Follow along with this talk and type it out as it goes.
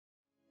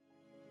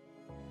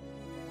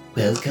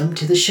Welcome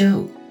to the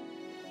show.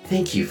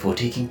 Thank you for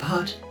taking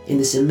part in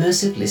this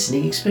immersive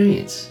listening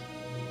experience.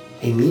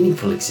 A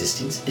meaningful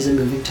existence is a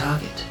moving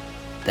target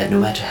that,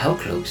 no matter how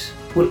close,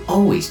 will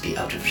always be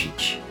out of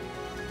reach.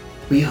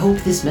 We hope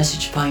this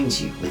message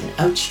finds you with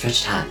an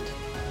outstretched hand.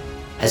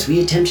 As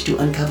we attempt to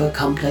uncover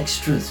complex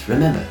truths,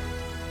 remember,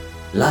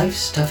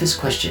 life's toughest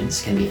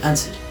questions can be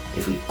answered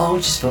if we all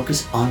just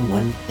focus on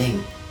one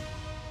thing: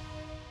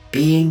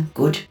 being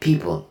good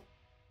people.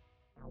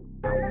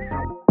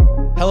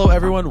 Hello,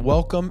 everyone.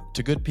 Welcome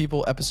to Good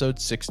People, episode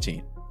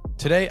 16.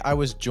 Today, I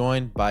was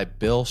joined by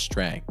Bill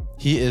Strang.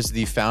 He is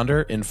the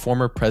founder and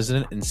former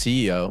president and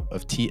CEO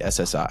of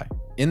TSSI.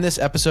 In this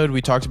episode,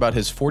 we talked about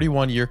his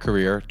 41-year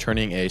career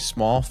turning a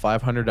small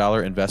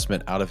 $500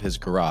 investment out of his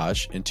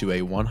garage into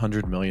a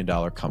 $100 million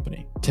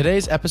company.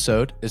 Today's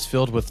episode is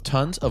filled with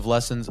tons of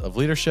lessons of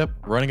leadership,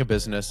 running a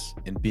business,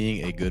 and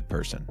being a good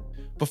person.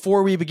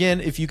 Before we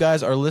begin, if you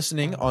guys are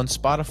listening on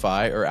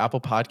Spotify or Apple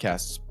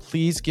Podcasts,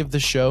 please give the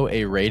show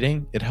a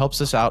rating. It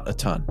helps us out a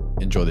ton.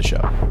 Enjoy the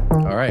show.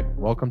 All right.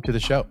 Welcome to the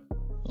show.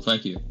 Well,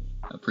 thank you.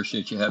 I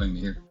appreciate you having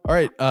me here. All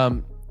right.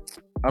 I'm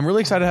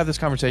really excited to have this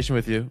conversation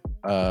with you.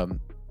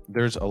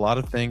 There's a lot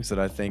of things that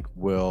I think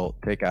we'll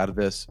take out of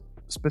this,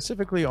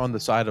 specifically on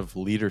the side of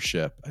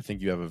leadership. I think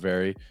you have a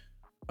very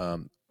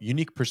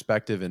unique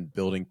perspective in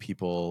building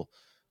people,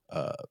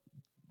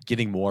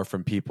 getting more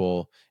from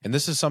people. And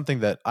this is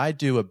something that I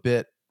do a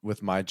bit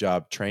with my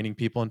job, training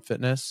people in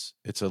fitness.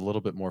 It's a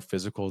little bit more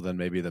physical than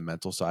maybe the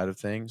mental side of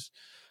things.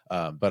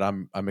 But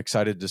I'm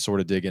excited to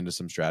sort of dig into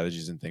some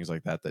strategies and things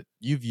like that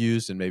you've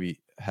used and maybe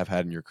have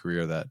had in your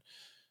career that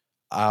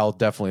I'll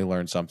definitely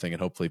learn something,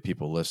 and hopefully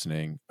people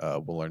listening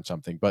will learn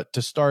something. But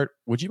to start,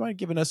 would you mind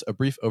giving us a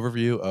brief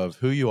overview of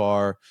who you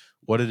are,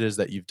 what it is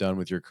that you've done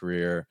with your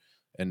career,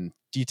 and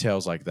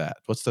details like that?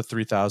 What's the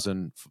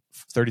 30,000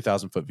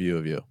 foot view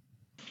of you?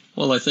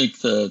 Well, I think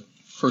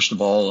first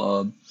of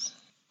all,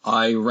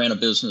 I ran a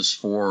business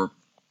for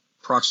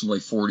approximately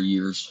 40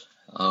 years.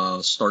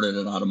 Started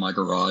it out of my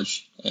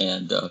garage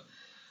and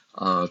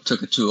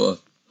took it to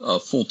a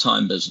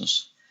full-time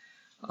business.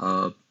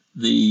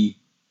 The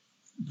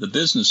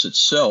business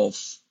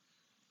itself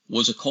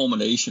was a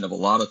culmination of a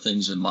lot of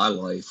things in my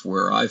life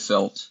where I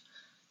felt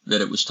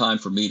that it was time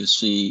for me to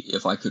see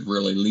if I could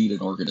really lead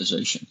an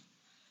organization.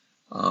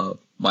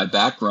 My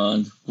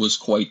background was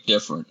quite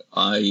different.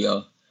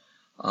 I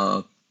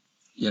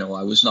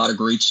was not a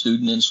great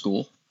student in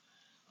school.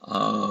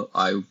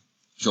 I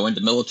joined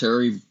the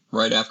military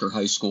right after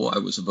high school. I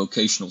was a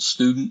vocational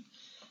student,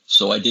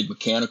 so I did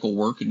mechanical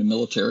work in the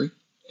military,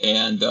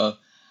 and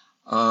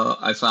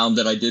I found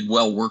that I did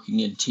well working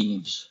in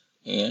teams,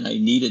 and I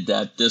needed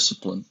that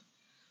discipline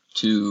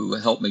to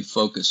help me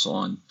focus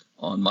on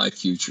my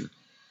future.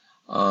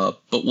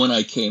 But when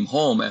I came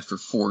home after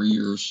 4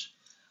 years,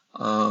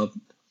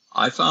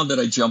 I found that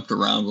I jumped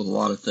around with a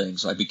lot of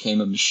things. I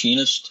became a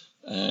machinist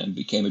and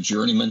became a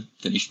journeyman,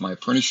 finished my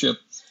apprenticeship.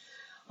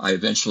 I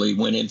eventually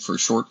went in for a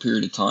short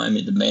period of time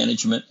into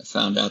management. I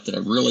found out that I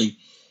really,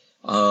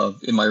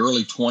 in my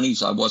early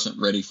 20s, I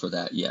wasn't ready for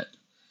that yet.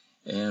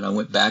 And I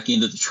went back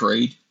into the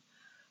trade,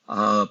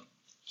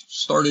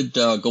 started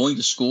going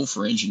to school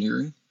for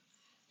engineering,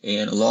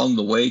 and along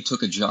the way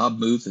took a job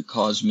move that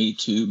caused me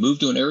to move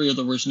to an area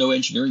there was no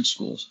engineering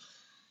schools.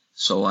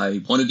 So I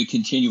wanted to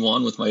continue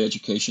on with my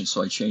education,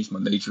 so I changed my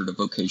major to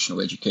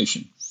vocational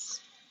education.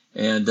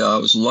 And I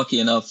was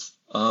lucky enough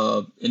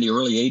in the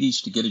early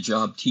 80s to get a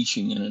job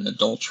teaching in an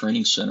adult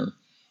training center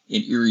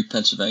in Erie,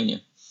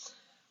 Pennsylvania.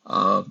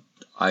 I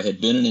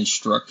had been an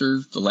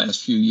instructor the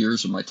last few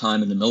years of my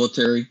time in the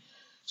military,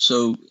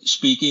 so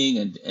speaking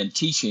and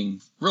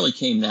teaching really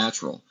came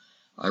natural.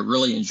 I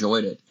really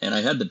enjoyed it, and I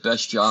had the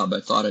best job.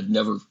 I thought I'd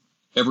never,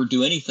 ever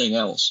do anything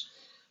else.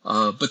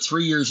 But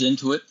 3 years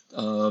into it,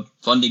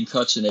 funding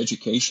cuts in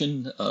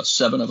education,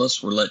 7 of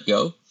us were let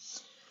go.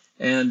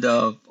 And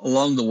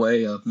along the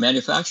way, a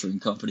manufacturing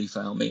company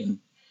found me and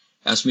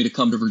asked me to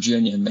come to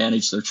Virginia and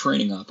manage their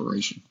training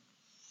operation.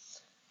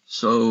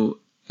 So,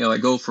 I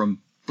go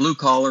from blue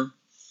collar,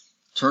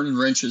 turning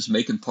wrenches,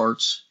 making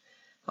parts,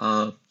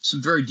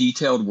 some very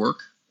detailed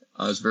work.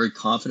 I was very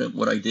confident in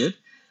what I did,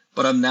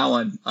 but I'm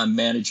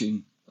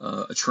managing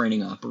a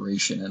training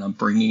operation, and I'm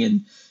bringing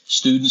in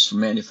students from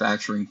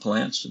manufacturing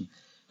plants, and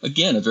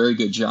again, a very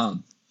good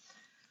job.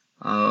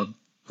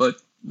 But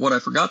what I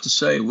forgot to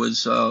say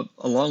was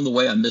along the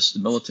way, I missed the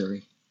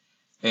military,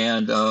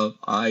 and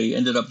I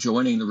ended up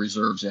joining the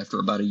reserves after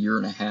about a year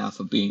and a half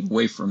of being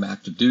away from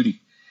active duty.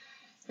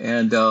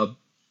 And I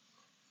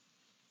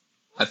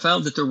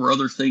found that there were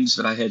other things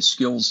that I had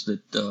skills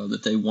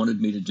that they wanted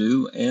me to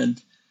do,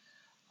 and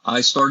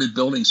I started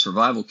building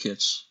survival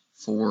kits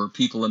for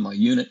people in my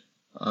unit.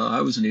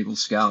 I was an Eagle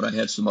Scout. I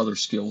had some other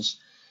skills,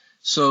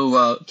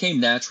 so it came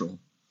natural.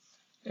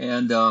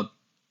 And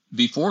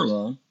before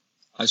long,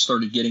 I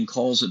started getting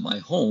calls at my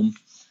home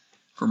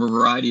from a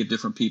variety of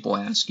different people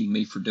asking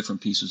me for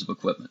different pieces of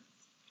equipment.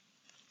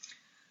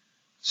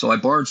 So I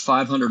borrowed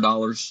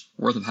 $500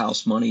 worth of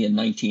house money in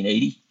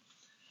 1980.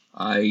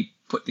 I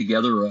put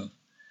together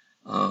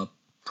a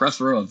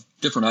plethora of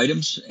different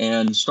items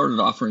and started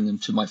offering them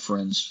to my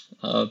friends.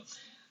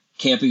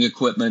 Camping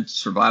equipment,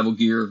 survival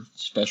gear,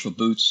 special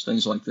boots,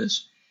 things like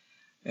this.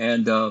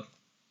 And by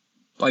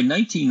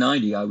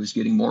 1990, I was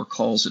getting more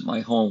calls at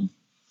my home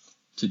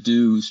to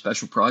do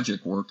special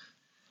project work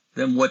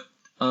than what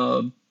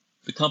the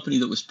company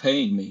that was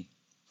paying me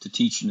to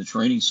teach in the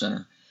training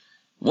center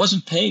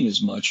wasn't paying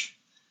as much,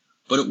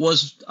 but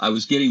I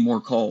was getting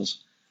more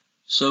calls.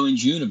 So in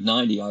June of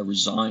 90, I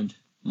resigned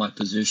my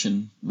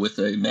position with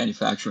a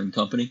manufacturing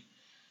company,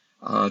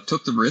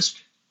 took the risk,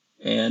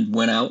 and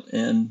went out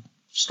and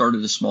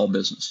started a small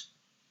business.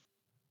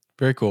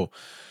 Very cool.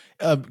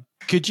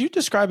 Could you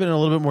describe it in a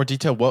little bit more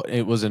detail what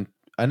it was in?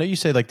 I know you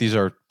say like these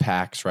are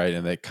packs, right?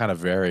 And they kind of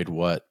varied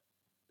what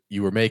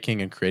you were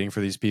making and creating for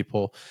these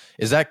people.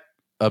 Is that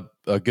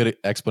a good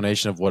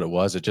explanation of what it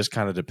was? It just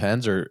kind of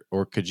depends,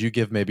 or could you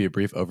give maybe a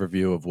brief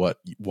overview of what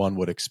one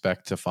would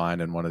expect to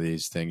find in one of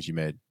these things you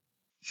made?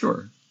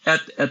 Sure.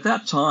 At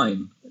that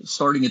time,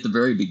 starting at the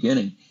very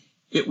beginning,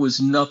 it was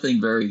nothing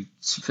very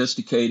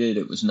sophisticated.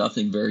 It was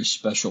nothing very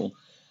special.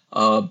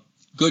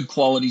 Good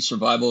quality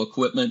survival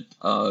equipment,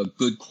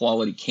 good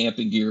quality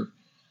camping gear,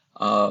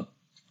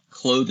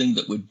 clothing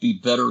that would be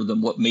better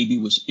than what maybe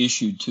was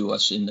issued to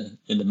us in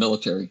the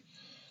military.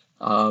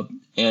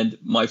 And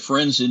my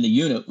friends in the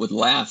unit would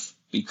laugh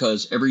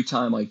because every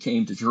time I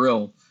came to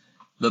drill,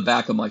 the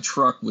back of my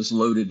truck was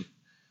loaded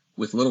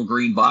with little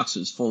green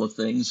boxes full of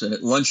things. And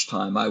at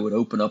lunchtime, I would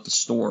open up a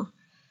store.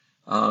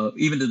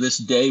 Even to this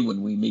day,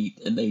 when we meet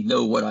and they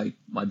know what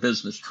my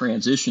business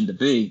transitioned to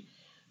be,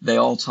 they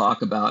all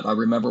talk about, I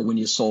remember when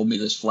you sold me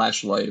this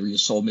flashlight, or you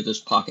sold me this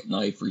pocket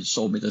knife, or you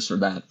sold me this or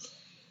that.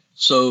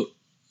 So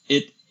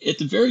at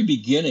the very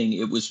beginning,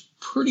 it was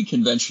pretty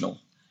conventional.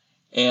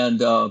 And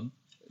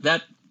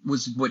that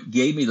was what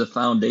gave me the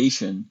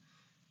foundation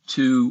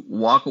to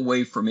walk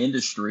away from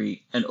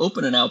industry and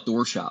open an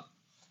outdoor shop.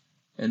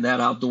 And that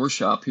outdoor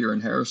shop here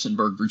in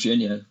Harrisonburg,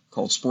 Virginia,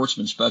 called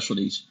Sportsman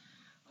Specialties,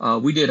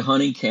 we did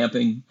hunting,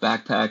 camping,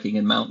 backpacking,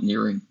 and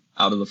mountaineering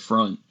out of the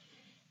front.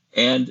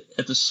 And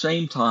at the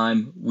same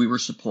time, we were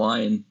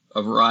supplying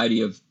a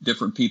variety of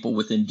different people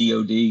within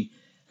DOD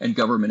and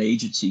government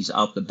agencies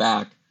out the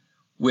back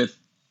with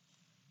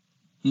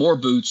more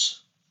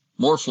boots,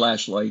 more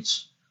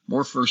flashlights,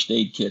 more first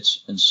aid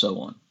kits, and so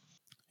on.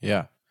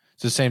 Yeah.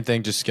 It's the same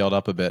thing, just scaled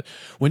up a bit.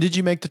 When did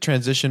you make the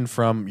transition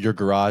from your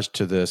garage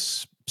to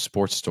this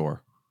sports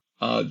store?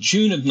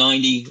 June of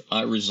 90,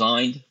 I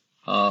resigned.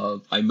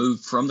 I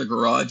moved from the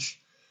garage,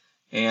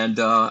 and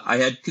I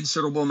had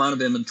considerable amount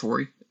of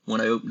inventory when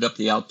I opened up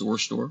the outdoor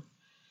store.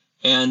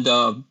 And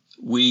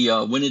we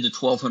went into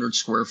 1,200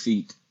 square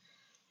feet.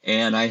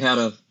 And I had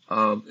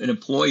an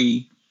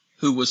employee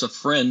who was a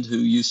friend who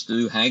used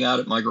to hang out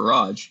at my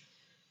garage.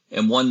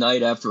 And one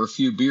night after a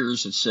few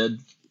beers had said,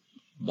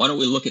 why don't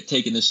we look at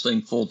taking this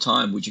thing full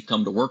time? Would you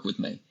come to work with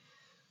me?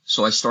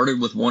 So I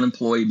started with one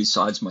employee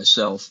besides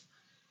myself,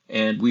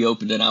 and we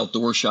opened an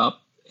outdoor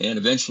shop. And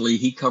eventually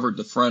he covered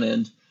the front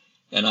end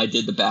and I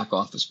did the back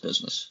office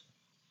business.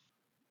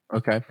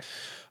 Okay.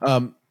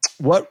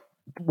 What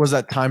was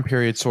that time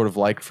period sort of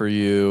like for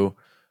you?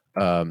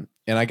 And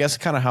I guess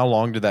kind of how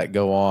long did that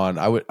go on?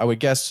 I would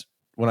guess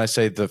when I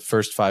say the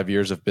first 5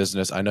 years of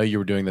business, I know you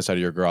were doing this out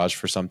of your garage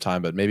for some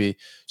time, but maybe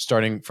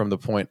starting from the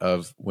point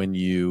of when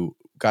you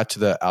got to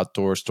the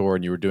outdoor store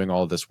and you were doing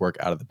all of this work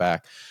out of the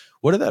back,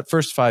 what did that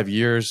first 5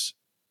 years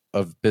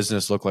of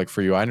business look like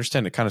for you? I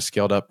understand it kind of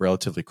scaled up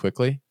relatively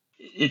quickly.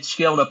 It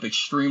scaled up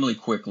extremely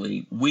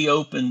quickly. We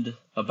opened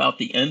about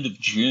the end of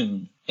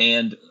June,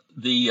 and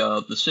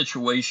the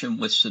situation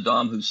with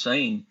Saddam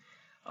Hussein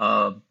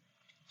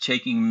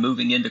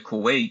moving into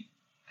Kuwait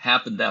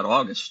happened that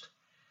August.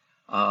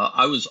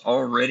 I was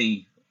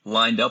already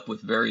lined up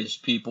with various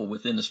people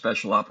within the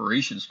special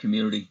operations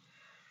community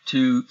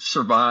to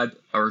survive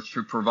or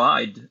to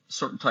provide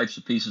certain types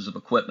of pieces of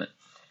equipment.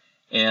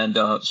 And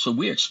so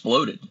we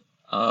exploded.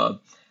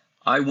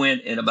 I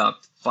went in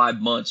about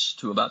 5 months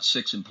to about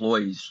 6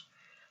 employees.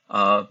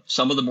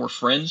 Some of them were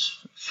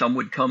friends. Some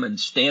would come and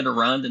stand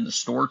around in the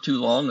store too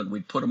long and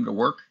we'd put them to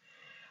work.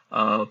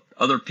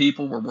 Other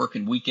people were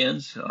working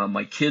weekends.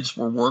 My kids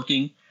were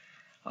working.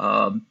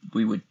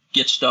 We would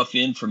get stuff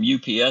in from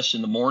UPS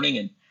in the morning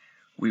and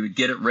we would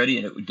get it ready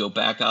and it would go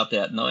back out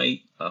that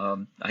night.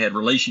 I had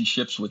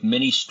relationships with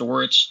many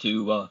storage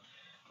to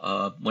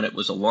when it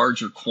was a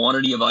larger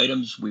quantity of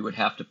items, we would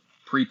have to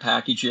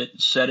prepackage it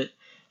and set it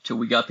till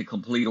we got the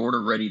complete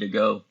order ready to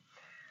go.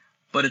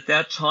 But at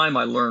that time,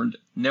 I learned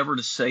never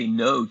to say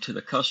no to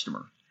the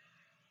customer.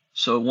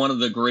 So one of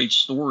the great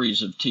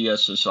stories of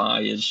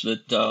TSSI is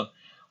that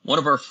one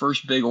of our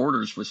first big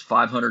orders was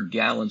 500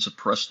 gallons of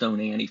Prestone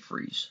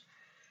antifreeze.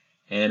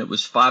 And it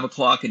was 5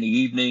 o'clock in the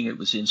evening. It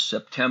was in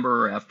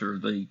September after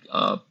the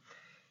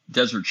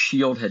Desert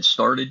Shield had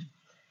started.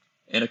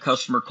 And a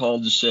customer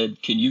called and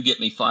said, can you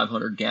get me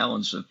 500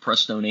 gallons of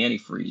Prestone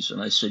antifreeze?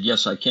 And I said,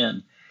 yes, I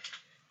can.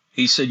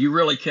 He said, you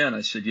really can?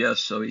 I said, yes.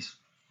 So he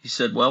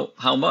said, well,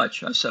 how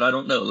much? I said, I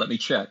don't know. Let me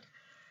check.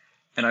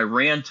 And I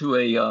ran to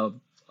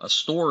a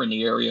store in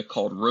the area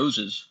called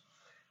Rose's,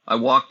 I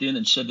walked in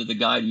and said to the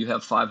guy, "Do you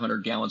have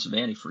 500 gallons of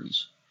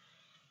antifreeze,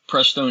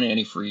 Prestone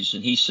antifreeze?"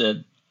 And he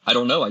said, "I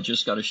don't know. I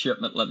just got a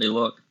shipment. Let me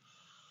look."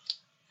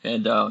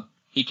 And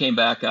he came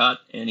back out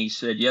and he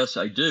said, "Yes,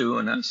 I do."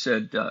 And I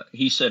said,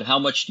 he said, "How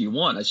much do you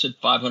want?" I said,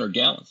 500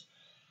 gallons.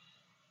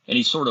 And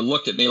he sort of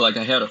looked at me like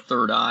I had a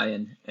third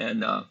eye.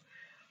 And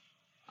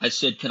I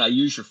said, "Can I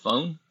use your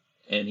phone?"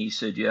 And he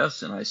said,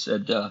 "Yes." And I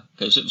said,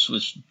 because it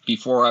was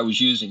before I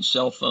was using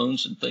cell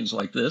phones and things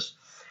like this.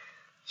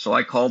 So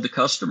I called the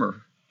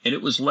customer, and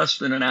it was less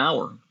than an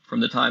hour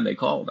from the time they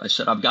called. I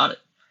said, "I've got it."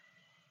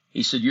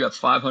 He said, "You have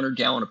 500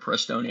 gallon of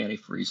Prestone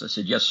antifreeze?" I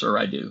said, "Yes, sir,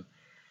 I do."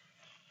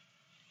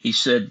 He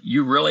said,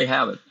 "You really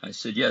have it?" I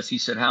said, "Yes." He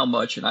said, "How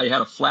much?" And I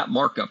had a flat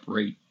markup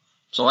rate.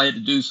 So I had to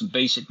do some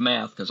basic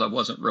math because I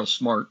wasn't real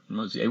smart and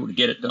was able to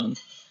get it done.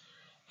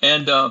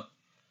 And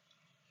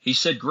he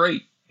said,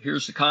 "Great.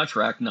 Here's the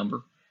contract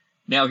number.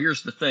 Now,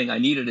 here's the thing. I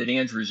need it at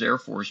Andrews Air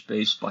Force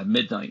Base by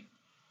midnight.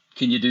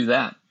 Can you do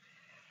that?"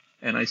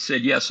 And I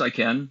said, "Yes, I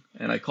can."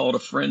 And I called a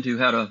friend who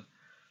had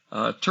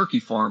a turkey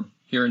farm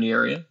here in the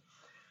area.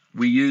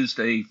 We used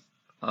a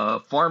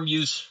farm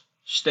use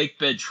stake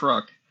bed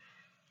truck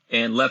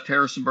and left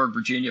Harrisonburg,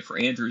 Virginia for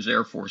Andrews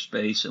Air Force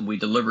Base, and we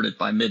delivered it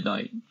by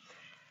midnight.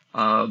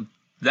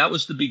 That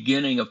was the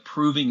beginning of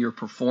proving your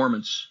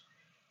performance,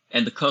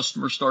 and the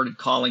customer started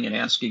calling and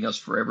asking us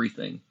for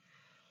everything.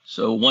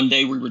 So one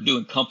day we were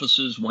doing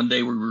compasses, one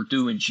day we were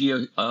doing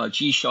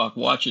G-Shock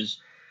watches,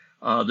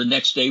 the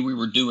next day we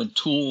were doing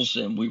tools,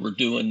 and we were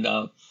doing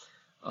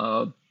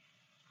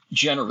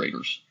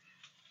generators.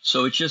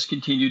 So it just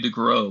continued to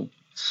grow.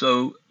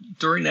 So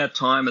during that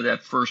time of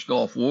that first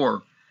Gulf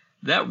War,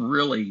 that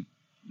really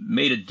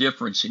made a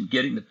difference in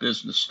getting the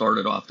business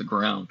started off the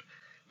ground.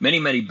 Many,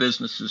 many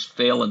businesses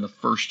fail in the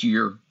first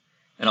year,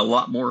 and a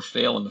lot more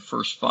fail in the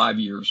first 5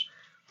 years.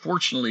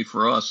 Fortunately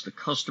for us, the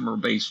customer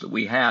base that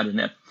we had in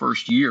that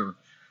first year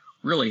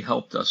really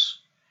helped us.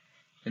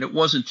 And it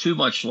wasn't too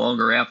much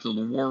longer after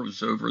the war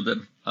was over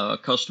that a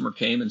customer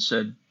came and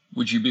said,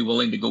 "Would you be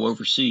willing to go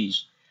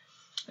overseas?"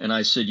 And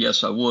I said,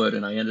 "Yes, I would."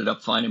 And I ended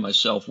up finding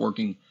myself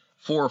working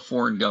for a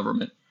foreign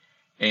government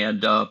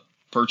and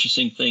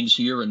purchasing things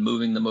here and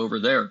moving them over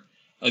there.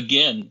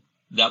 Again,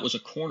 that was a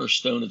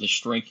cornerstone of the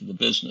strength of the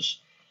business.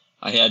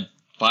 I had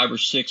 5 or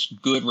 6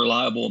 good,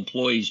 reliable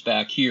employees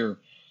back here,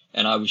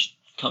 and I was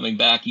coming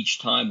back each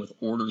time with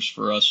orders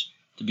for us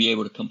to be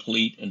able to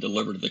complete and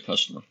deliver to the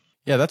customer.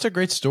 Yeah, that's a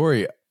great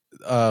story.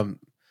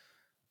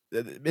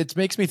 It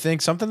makes me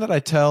think something that I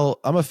tell.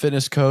 I'm a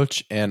fitness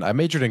coach, and I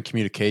majored in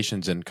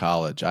communications in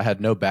college. I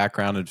had no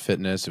background in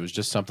fitness. It was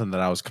just something that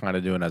I was kind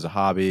of doing as a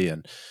hobby.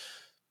 And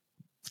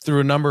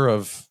through a number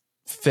of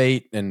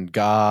fate and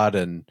God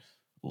and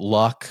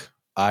luck,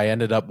 I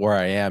ended up where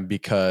I am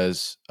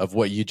because of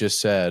what you just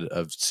said,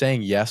 of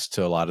saying yes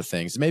to a lot of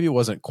things. Maybe it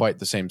wasn't quite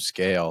the same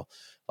scale,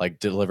 like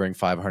delivering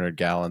 500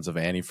 gallons of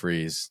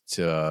antifreeze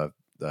to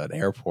an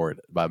airport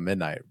by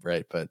midnight,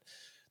 right? But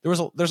there's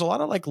a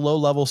lot of like low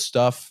level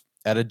stuff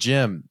at a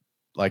gym,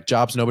 like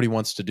jobs nobody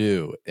wants to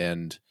do,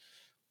 and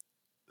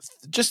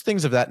just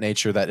things of that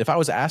nature that if I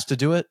was asked to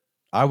do it,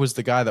 I was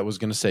the guy that was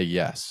going to say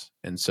yes.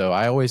 And so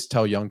I always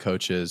tell young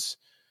coaches,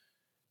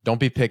 don't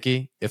be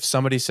picky. If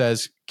somebody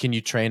says, "Can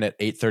you train at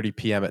 8:30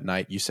 p.m. at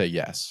night?" you say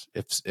yes.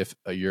 If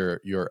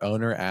your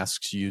owner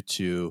asks you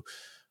to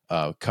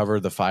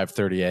cover the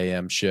 5:30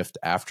 a.m. shift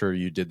after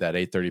you did that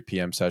 8:30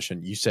 p.m.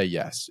 session, you say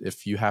yes.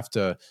 If you have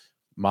to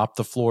mop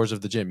the floors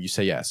of the gym, you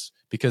say yes,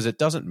 because it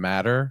doesn't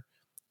matter.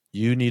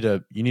 You need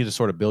to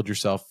sort of build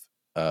yourself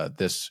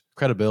this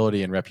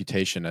credibility and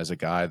reputation as a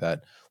guy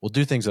that will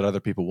do things that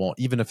other people won't,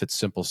 even if it's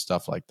simple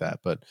stuff like that.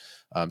 But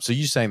so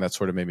you saying that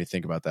sort of made me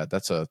think about that.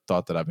 That's a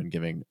thought that I've been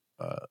giving,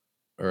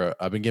 or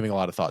I've been giving a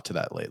lot of thought to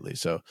that lately.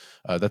 So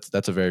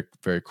that's a very,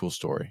 very cool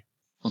story.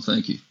 Well,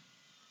 thank you.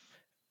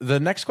 The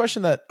next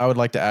question that I would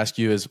like to ask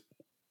you is,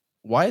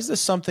 why is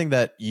this something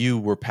that you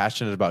were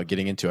passionate about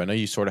getting into? I know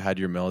you sort of had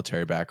your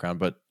military background,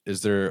 but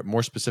is there a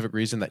more specific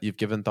reason that you've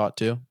given thought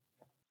to?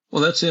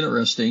 Well, that's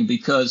interesting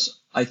because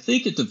I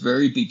think at the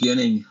very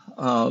beginning,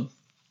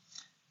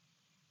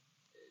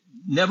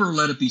 never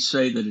let it be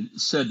said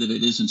that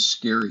it isn't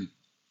scary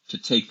to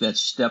take that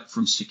step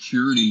from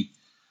security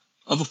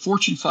of a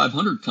Fortune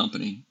 500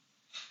 company.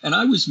 And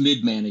I was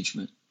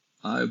mid-management.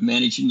 I was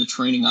managing the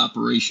training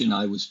operation.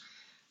 I was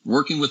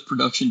working with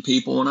production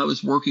people, and I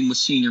was working with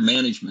senior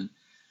management.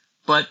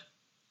 But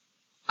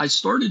I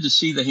started to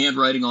see the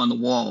handwriting on the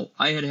wall.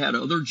 I had had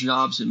other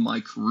jobs in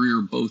my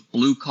career, both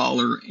blue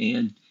collar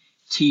and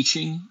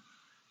teaching,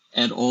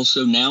 and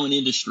also now in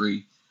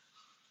industry,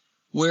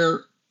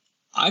 where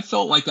I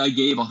felt like I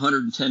gave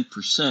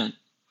 110%,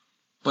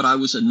 but I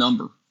was a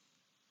number.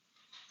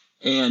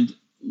 And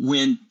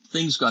when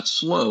things got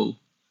slow,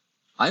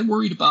 I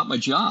worried about my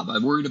job. I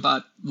worried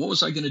about what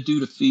was I going to do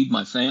to feed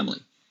my family.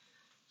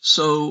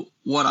 So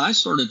what I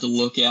started to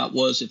look at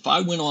was, if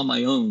I went on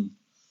my own,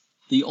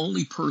 the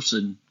only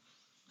person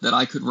that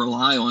I could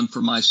rely on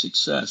for my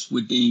success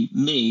would be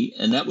me,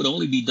 and that would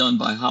only be done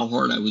by how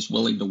hard I was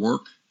willing to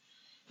work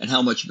and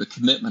how much of a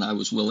commitment I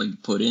was willing to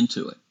put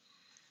into it.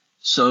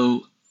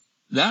 So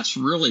that's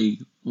really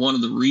one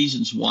of the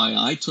reasons why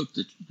I took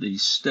the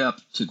step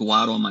to go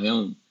out on my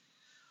own.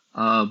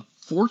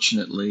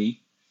 Fortunately,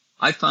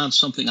 I found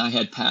something I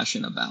had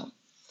passion about,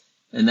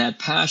 and that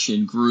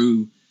passion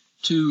grew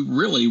to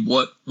really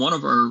what one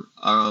of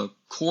our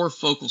core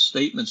focal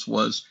statements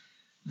was,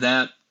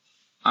 that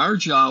our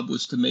job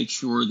was to make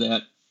sure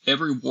that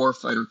every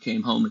warfighter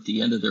came home at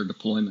the end of their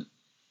deployment,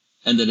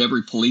 and that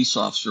every police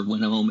officer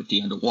went home at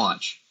the end of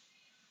watch.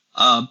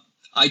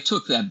 I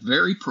took that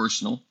very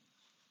personal,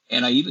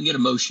 and I even get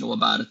emotional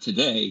about it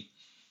today.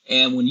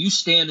 And when you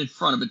stand in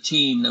front of a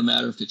team, no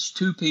matter if it's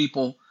 2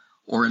 people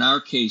or in our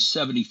case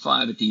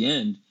 75 at the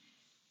end,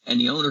 and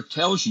the owner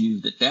tells you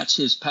that that's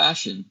his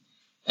passion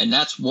and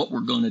that's what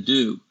we're going to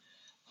do,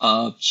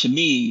 to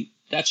me,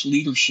 that's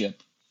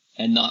leadership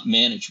and not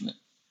management.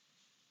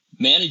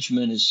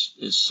 Management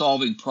is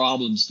solving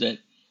problems that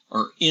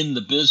are in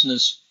the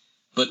business,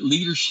 but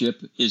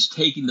leadership is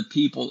taking the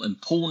people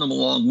and pulling them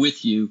along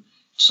with you,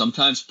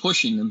 sometimes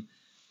pushing them,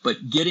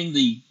 but getting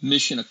the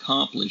mission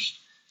accomplished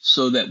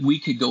so that we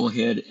could go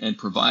ahead and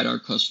provide our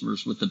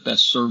customers with the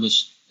best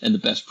service and the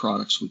best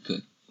products we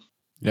could.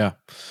 Yeah.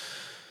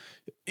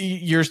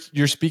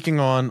 You're speaking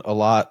on a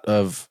lot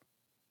of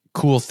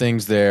cool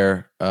things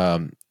there.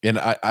 And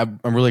I'm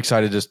really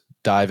excited to just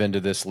dive into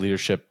this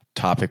leadership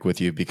topic with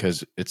you,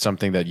 because it's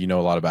something that you know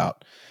a lot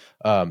about.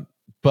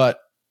 But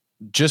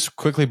just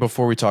quickly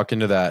before we talk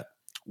into that,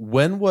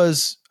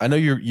 I know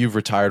you've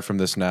retired from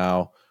this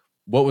now.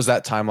 What was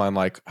that timeline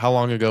like? How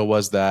long ago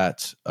was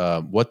that?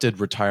 What did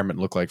retirement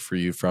look like for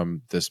you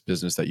from this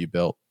business that you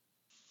built?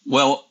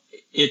 Well,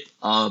 it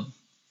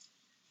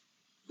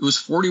was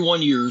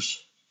 41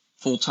 years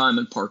full-time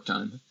and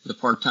part-time. The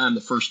part-time,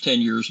 the first 10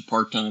 years of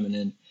part-time, and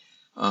then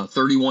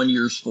 31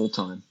 years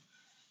full-time.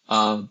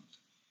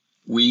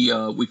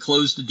 We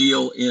closed the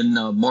deal in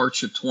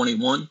March of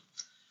 21.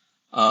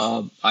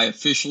 I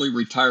officially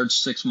retired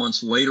 6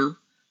 months later,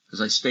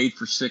 because I stayed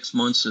for 6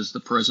 months as the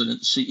president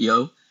and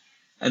CEO.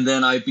 And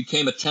then I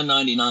became a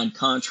 1099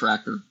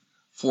 contractor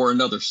for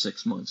another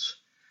 6 months.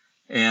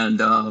 And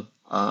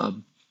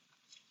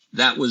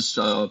that was,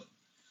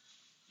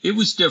 it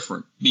was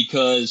different,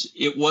 because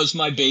it was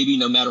my baby,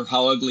 no matter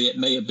how ugly it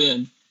may have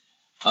been.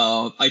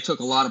 I took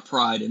a lot of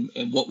pride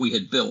in what we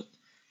had built.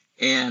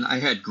 And I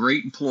had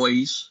great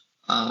employees.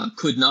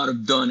 Could not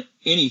have done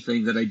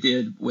anything that I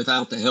did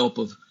without the help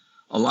of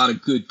a lot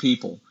of good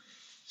people.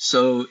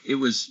 So it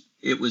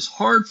was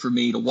hard for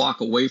me to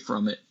walk away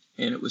from it,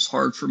 and it was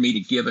hard for me to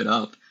give it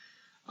up.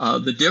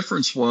 The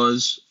difference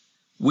was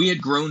we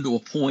had grown to a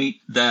point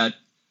that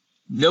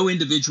no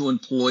individual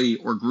employee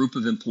or group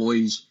of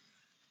employees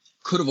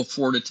could have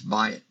afforded to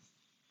buy it.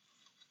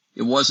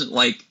 It wasn't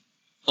like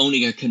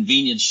owning a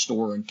convenience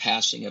store and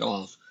passing it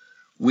off.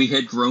 We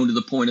had grown to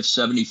the point of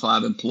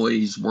 75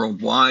 employees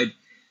worldwide,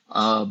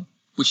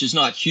 which is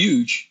not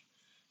huge,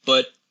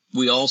 but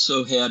we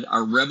also had,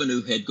 our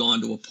revenue had gone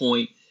to a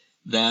point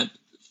that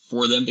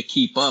for them to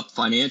keep up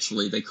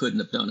financially, they couldn't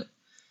have done it.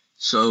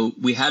 So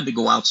we had to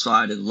go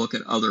outside and look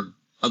at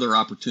other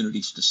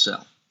opportunities to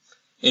sell.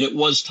 And it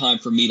was time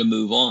for me to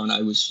move on.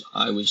 I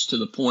was to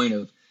the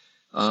point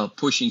of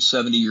pushing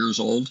 70 years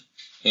old,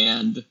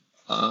 and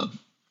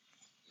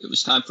it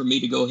was time for me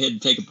to go ahead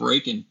and take a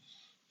break and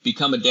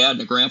become a dad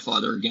and a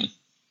grandfather again.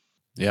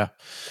 Yeah.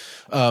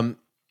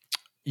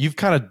 You've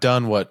kind of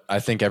done what I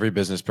think every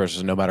business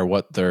person, no matter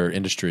what their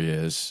industry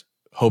is,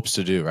 hopes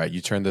to do, right? You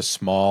turn this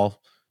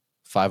small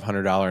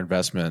 $500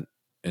 investment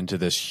into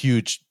this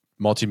huge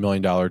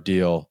multi-million-dollar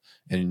deal,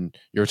 and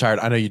you're retired.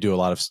 I know you do a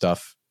lot of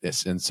stuff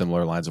in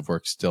similar lines of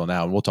work still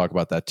now, and we'll talk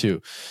about that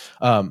too.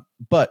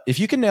 But if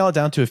you can nail it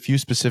down to a few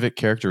specific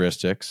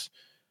characteristics,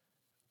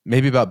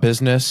 maybe about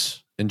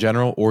business in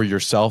general or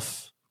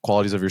yourself,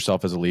 qualities of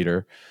yourself as a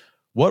leader,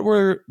 what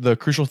were the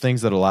crucial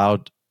things that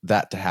allowed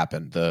that to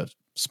happen? The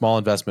small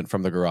investment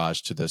from the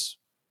garage to this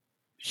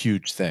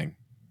huge thing.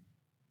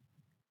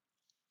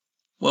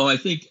 Well, I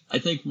think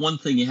one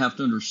thing you have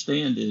to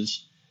understand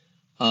is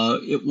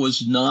it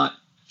was not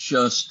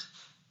just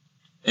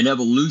an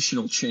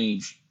evolutional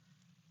change.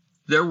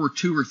 There were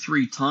 2 or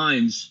 3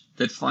 times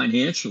that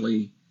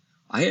financially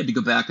I had to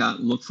go back out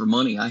and look for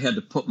money. I had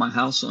to put my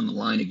house on the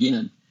line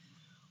again.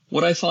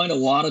 What I find a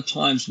lot of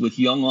times with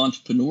young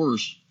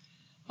entrepreneurs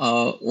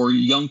or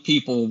young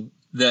people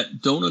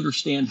that don't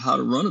understand how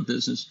to run a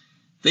business,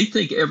 they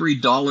think every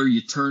dollar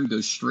you turn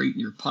goes straight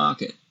in your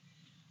pocket.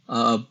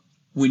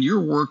 When you're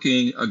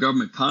working a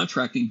government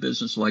contracting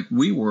business like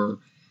we were,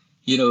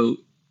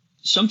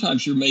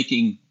 sometimes you're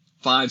making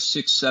 5,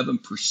 6,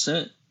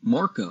 7%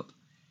 markup.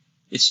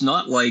 It's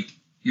not like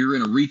you're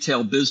in a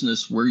retail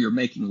business where you're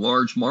making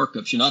large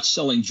markups. You're not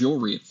selling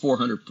jewelry at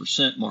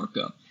 400%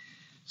 markup.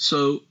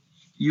 So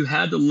you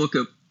had to look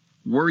at,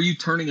 were you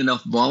turning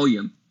enough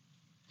volume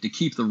to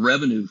keep the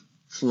revenue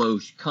flow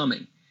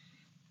coming?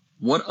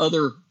 What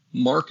other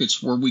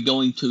markets were we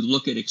going to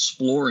look at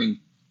exploring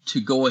to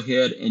go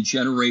ahead and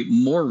generate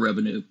more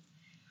revenue?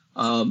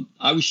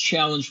 I was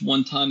challenged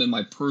one time in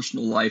my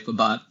personal life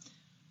about,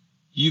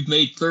 you've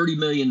made $30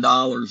 million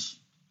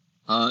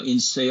in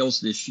sales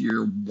this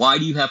year. Why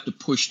do you have to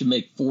push to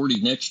make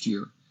 40 next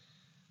year?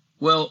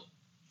 Well,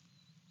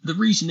 the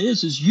reason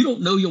is you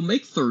don't know you'll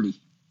make 30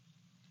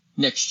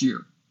 next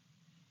year.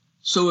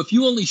 So if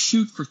you only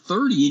shoot for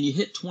 30 and you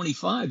hit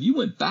 25, you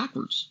went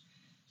backwards.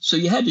 So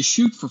you had to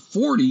shoot for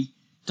 40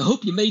 to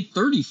hope you made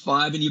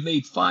 35 and you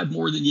made 5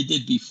 more than you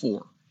did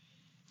before.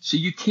 So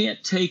you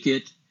can't take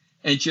it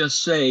and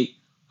just say,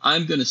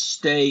 I'm going to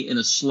stay in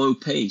a slow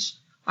pace.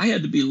 I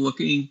had to be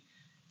looking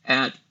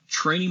at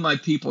training my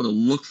people to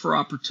look for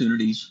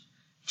opportunities,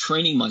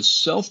 training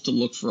myself to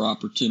look for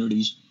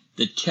opportunities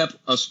that kept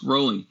us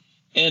growing.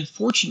 And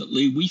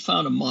fortunately, we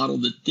found a model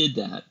that did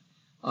that,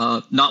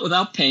 not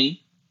without pain,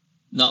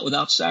 not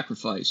without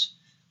sacrifice,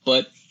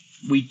 but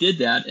we did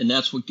that, and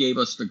that's what gave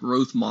us the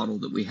growth model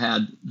that we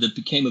had that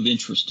became of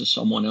interest to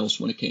someone else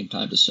when it came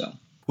time to sell.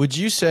 Would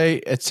you say,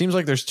 it seems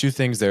like there's 2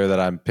 things there that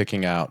I'm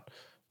picking out.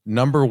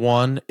 Number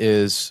one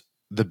is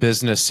the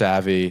business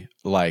savvy,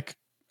 like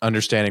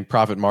understanding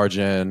profit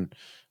margin,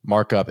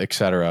 markup,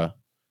 etc.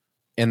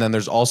 And then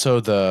there's also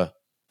the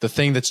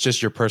thing that's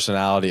just your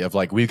personality of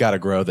like, we've got to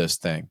grow this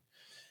thing.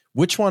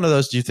 Which one of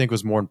those do you think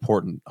was more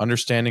important?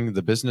 Understanding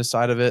the business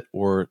side of it,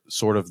 or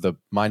sort of the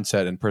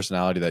mindset and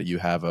personality that you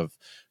have of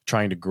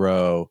trying to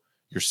grow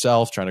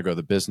yourself, trying to grow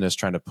the business,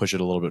 trying to push it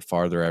a little bit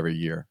farther every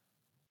year?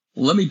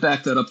 Well, let me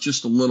back that up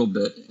just a little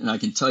bit, and I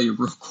can tell you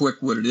real quick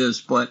what it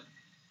is. But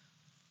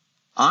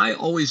I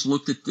always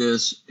looked at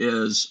this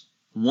as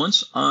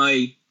once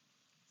I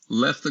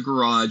left the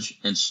garage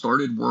and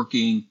started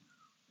working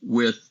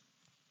with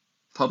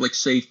public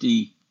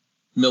safety,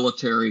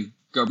 military,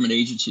 government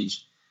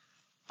agencies,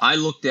 I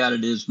looked at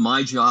it as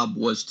my job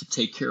was to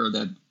take care of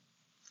that.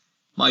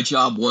 My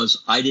job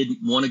was I didn't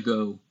want to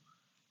go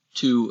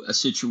to a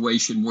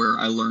situation where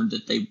I learned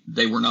that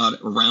they were not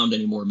around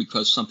anymore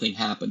because something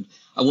happened.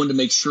 I wanted to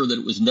make sure that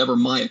it was never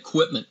my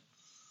equipment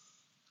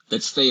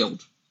that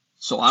failed.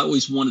 So I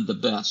always wanted the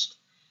best.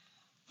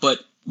 But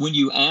when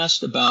you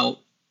asked about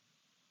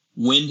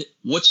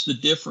what's the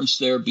difference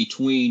there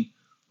between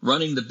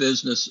running the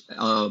business,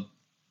 the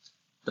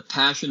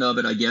passion of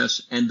it, I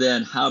guess, and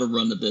then how to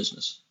run the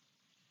business.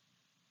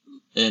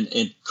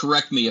 And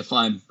correct me if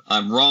I'm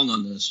wrong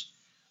on this,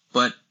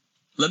 but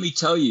let me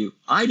tell you,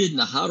 I didn't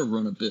know how to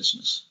run a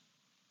business.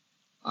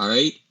 All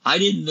right. I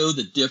didn't know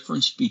the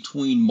difference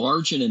between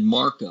margin and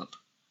markup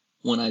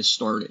when I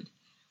started.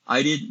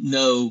 I didn't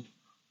know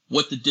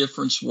what the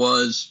difference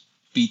was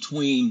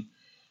between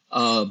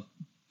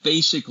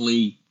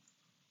basically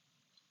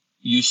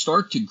you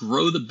start to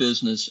grow the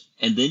business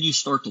and then you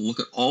start to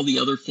look at all the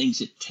other things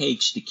it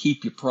takes to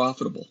keep you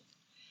profitable.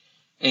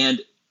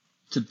 And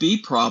to be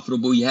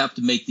profitable, you have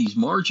to make these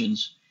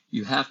margins.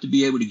 You have to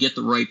be able to get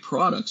the right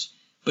products.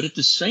 But at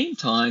the same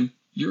time,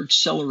 you're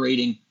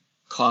accelerating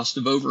cost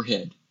of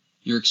overhead.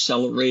 You're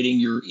accelerating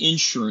your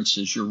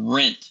insurances, your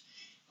rent,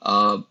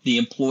 the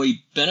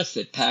employee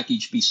benefit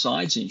package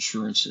besides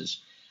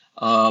insurances.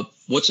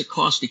 What's it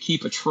cost to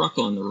keep a truck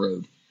on the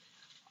road?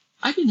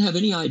 I didn't have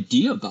any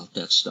idea about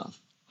that stuff.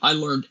 I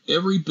learned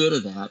every bit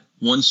of that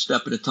one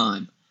step at a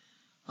time.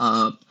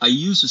 I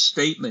use a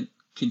statement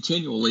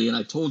continually, and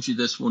I told you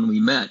this when we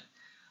met.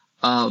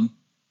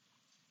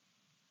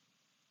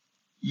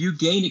 You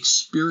gain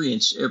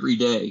experience every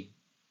day.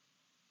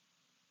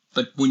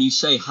 But when you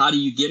say, how do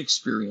you get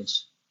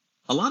experience?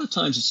 A lot of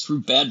times it's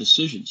through bad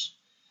decisions.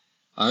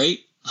 All right.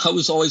 I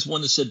was always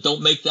one that said,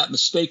 don't make that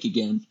mistake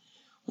again.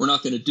 We're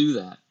not going to do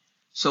that.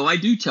 So I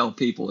do tell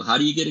people, how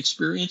do you get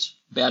experience?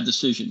 Bad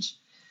decisions.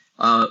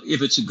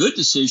 If it's a good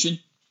decision,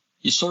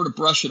 you sort of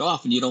brush it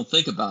off and you don't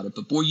think about it.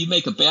 But boy, you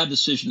make a bad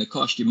decision that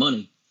cost you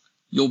money,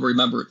 you'll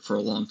remember it for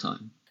a long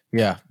time.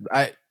 Yeah,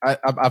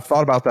 I've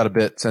thought about that a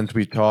bit since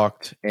we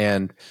talked,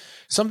 and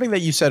something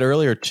that you said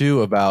earlier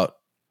too about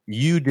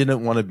you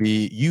didn't want to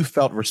be, you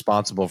felt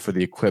responsible for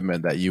the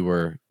equipment that you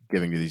were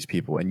giving to these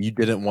people, and you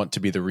didn't want to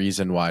be the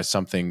reason why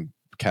something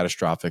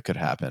catastrophic could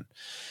happen.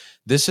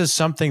 This is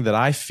something that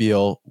I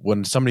feel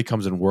when somebody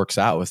comes and works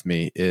out with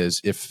me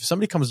is if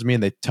somebody comes to me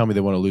and they tell me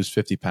they want to lose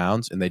 50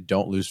 pounds and they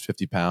don't lose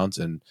 50 pounds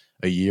in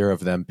a year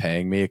of them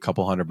paying me a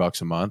couple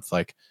 $100 a month,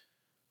 like,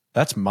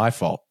 that's my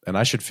fault, and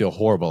I should feel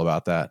horrible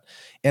about that.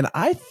 And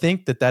I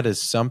think that that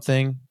is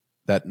something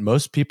that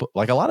most people,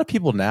 like a lot of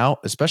people now,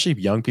 especially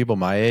young people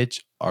my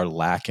age, are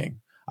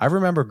lacking. I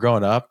remember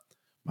growing up,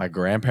 my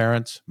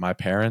grandparents, my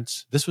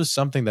parents, this was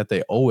something that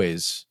they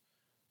always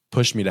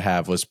pushed me to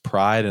have, was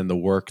pride in the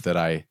work that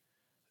I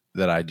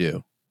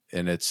do.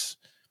 And it's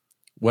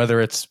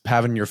whether it's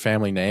having your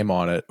family name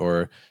on it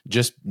or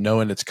just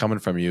knowing it's coming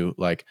from you,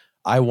 like,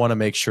 I want to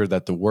make sure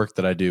that the work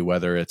that I do,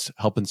 whether it's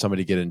helping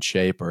somebody get in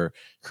shape or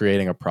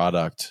creating a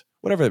product,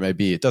 whatever it may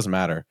be, it doesn't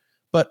matter.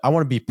 But I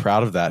want to be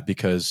proud of that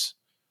because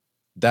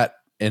that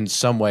in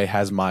some way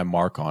has my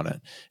mark on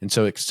it. And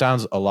so it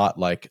sounds a lot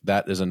like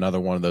that is another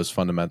one of those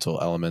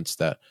fundamental elements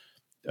that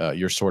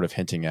you're sort of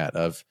hinting at,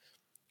 of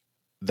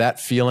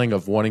that feeling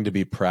of wanting to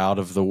be proud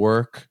of the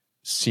work.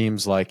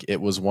 Seems like it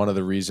was one of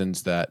the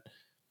reasons that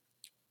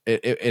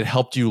it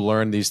helped you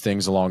learn these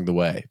things along the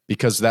way,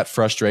 because that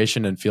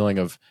frustration and feeling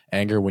of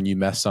anger when you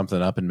mess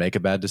something up and make a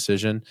bad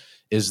decision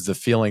is the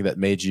feeling that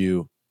made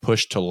you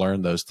push to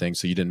learn those things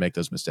so you didn't make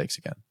those mistakes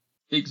again.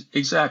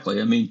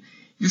 Exactly. I mean,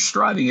 you're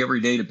striving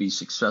every day to be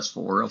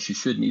successful, or else you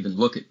shouldn't even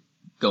look at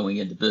going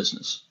into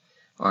business.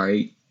 All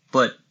right.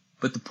 But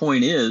the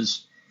point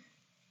is,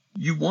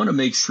 you want to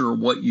make sure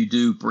what you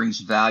do brings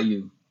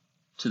value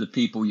to the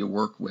people you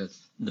work with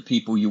and the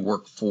people you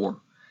work for.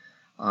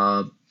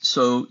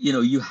 So,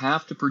 you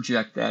have to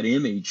project that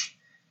image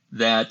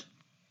that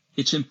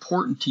it's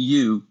important to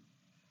you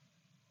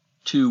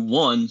to,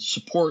 one,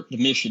 support the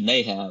mission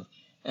they have,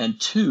 and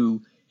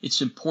two,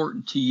 it's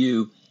important to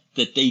you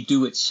that they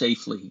do it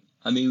safely.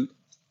 I mean,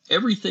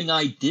 everything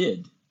I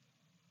did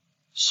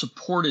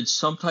supported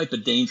some type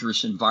of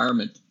dangerous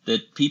environment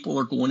that people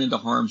are going into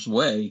harm's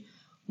way,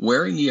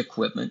 wearing the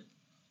equipment,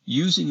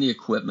 using the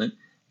equipment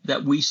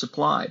that we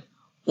supplied,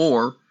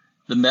 or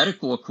the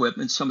medical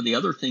equipment, some of the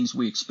other things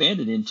we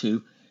expanded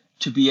into,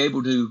 to be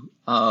able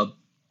to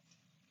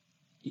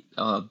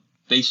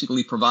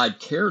basically provide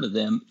care to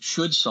them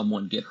should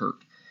someone get hurt.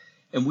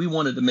 And we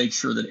wanted to make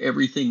sure that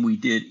everything we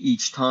did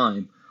each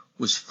time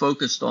was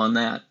focused on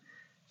that.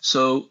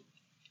 So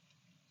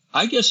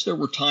I guess there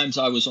were times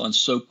I was on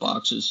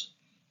soapboxes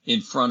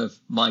in front of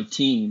my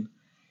team,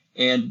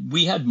 and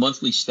we had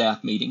monthly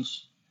staff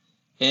meetings,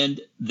 and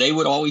they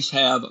would always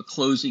have a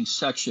closing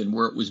section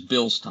where it was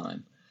bills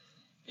time.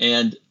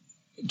 And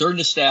during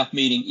the staff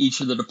meeting,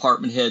 each of the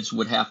department heads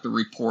would have to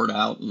report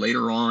out.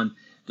 Later on,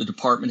 the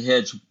department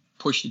heads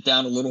pushed it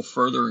down a little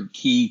further, and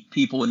key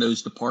people in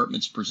those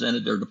departments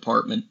presented their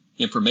department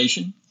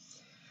information.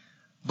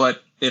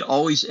 But it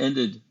always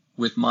ended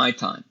with my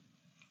time.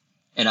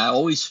 And I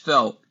always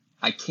felt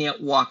I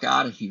can't walk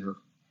out of here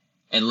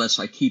unless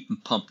I keep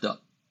them pumped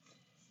up.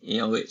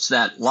 It's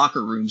that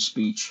locker room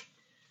speech.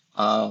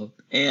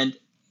 And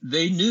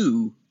they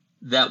knew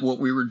that what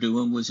we were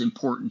doing was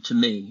important to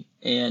me,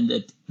 and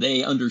that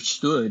they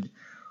understood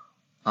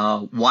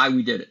why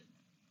we did it.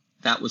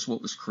 That was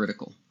what was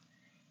critical.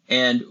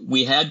 And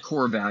we had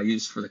core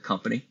values for the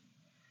company,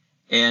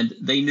 and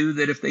they knew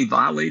that if they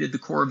violated the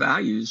core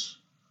values,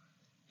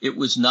 it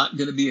was not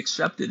going to be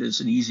accepted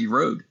as an easy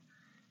road.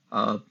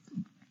 I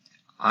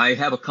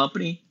have a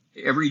company.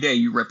 Every day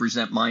you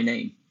represent my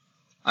name.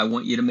 I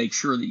want you to make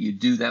sure that you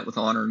do that with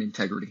honor and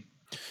integrity.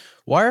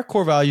 Why are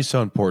core values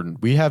so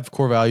important? We have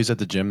core values at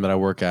the gym that I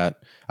work at.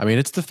 I mean,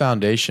 it's the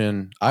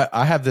foundation.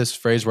 I have this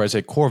phrase where I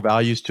say core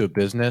values to a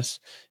business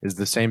is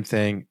the same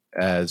thing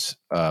as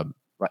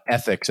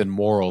ethics and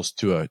morals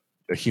to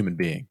a human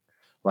being.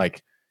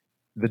 Like,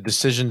 the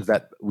decisions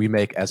that we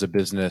make as a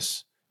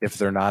business, if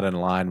they're not in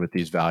line with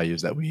these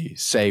values that we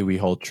say we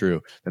hold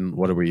true, then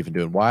what are we even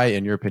doing? Why,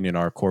 in your opinion,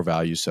 are core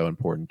values so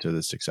important to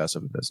the success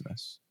of a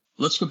business?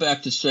 Let's go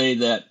back to say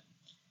that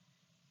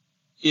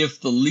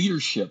if the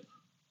leadership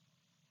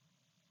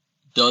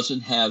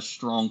doesn't have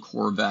strong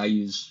core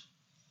values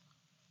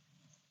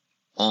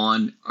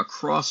on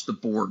across the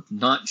board,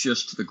 not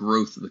just the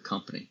growth of the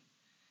company,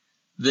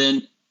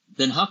 then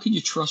how can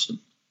you trust them?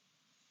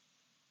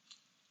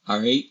 All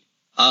right.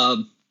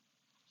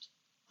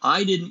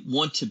 I didn't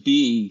want to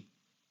be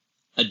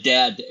a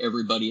dad to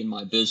everybody in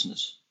my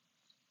business,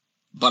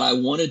 but I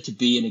wanted to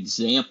be an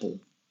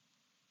example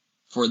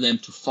for them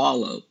to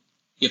follow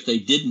if they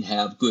didn't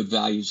have good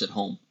values at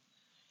home.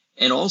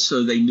 And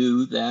also they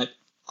knew that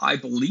I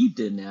believed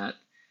in that,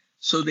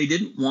 so they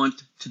didn't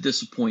want to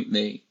disappoint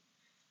me.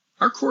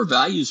 Our core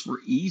values were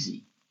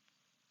easy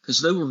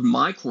because they were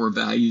my core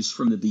values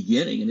from the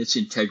beginning, and it's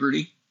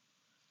integrity,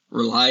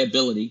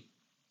 reliability,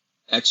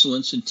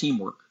 excellence, and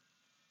teamwork.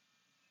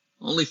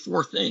 Only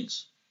 4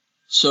 things.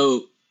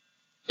 So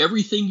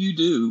everything you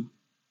do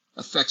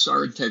affects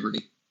our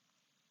integrity.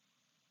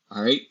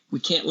 All right?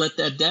 We can't let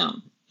that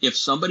down. If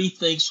somebody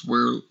thinks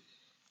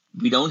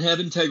we don't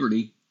have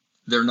integrity,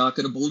 they're not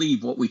going to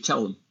believe what we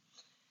tell them.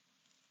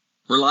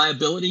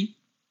 Reliability,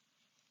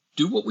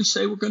 do what we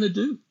say we're going to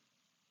do.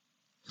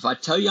 If I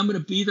tell you I'm going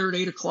to be there at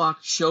 8 o'clock,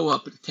 show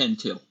up at 10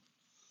 till.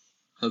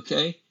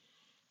 Okay?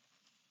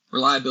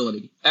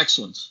 Reliability,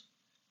 excellence.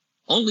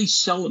 Only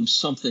sell them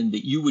something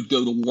that you would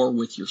go to war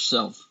with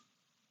yourself.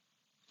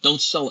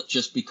 Don't sell it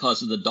just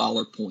because of the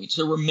dollar points.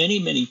 There were many,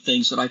 many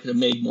things that I could have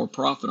made more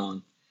profit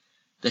on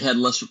that had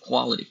lesser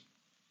quality.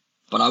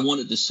 But I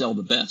wanted to sell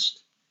the best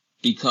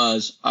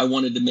because I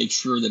wanted to make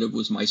sure that it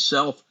was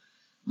myself,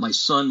 my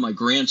son, my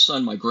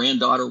grandson, my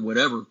granddaughter,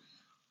 whatever.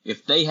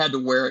 If they had to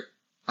wear it,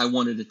 I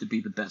wanted it to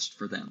be the best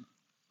for them,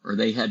 or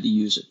they had to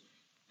use it.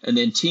 And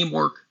then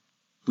teamwork,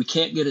 we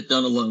can't get it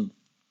done alone.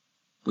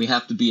 We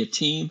have to be a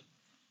team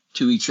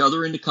to each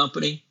other in the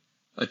company,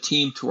 a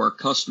team to our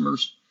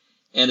customers,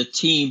 and a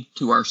team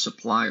to our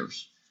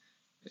suppliers.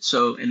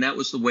 And that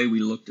was the way we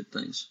looked at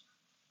things.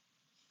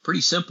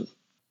 Pretty simple.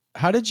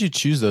 How did you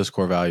choose those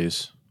core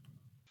values?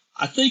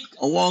 I think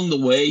along the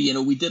way,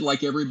 we did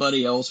like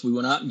everybody else. We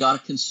went out and got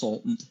a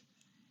consultant,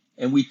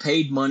 and we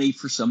paid money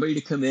for somebody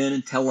to come in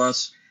and tell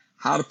us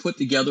how to put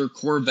together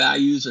core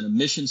values and a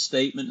mission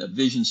statement, and a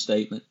vision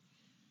statement.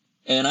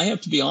 And I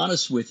have to be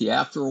honest with you,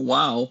 after a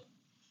while,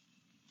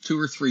 2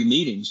 or 3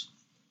 meetings,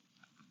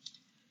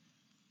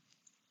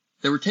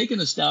 they were taking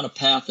us down a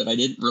path that I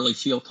didn't really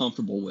feel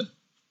comfortable with.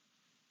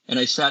 And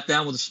I sat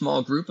down with a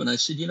small group and I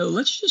said,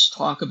 let's just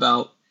talk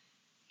about,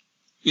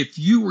 if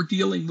you were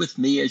dealing with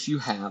me as you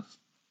have,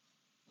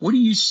 what do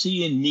you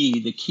see in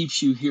me that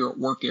keeps you here at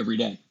work every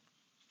day?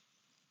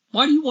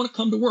 Why do you want to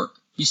come to work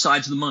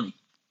besides the money?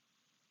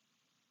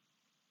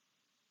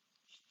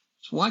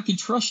 So I can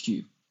trust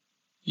you.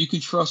 You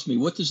can trust me.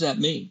 What does that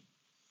mean?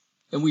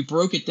 And we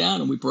broke it down,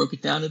 and we broke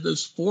it down into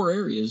those 4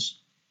 areas.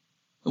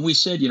 And we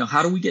said,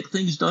 how do we get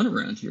things done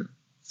around here?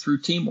 Through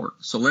teamwork.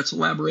 So let's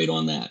elaborate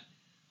on that.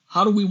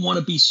 How do we want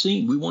to be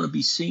seen? We want to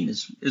be seen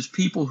as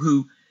people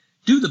who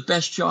do the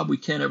best job we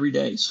can every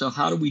day. So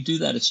how do we do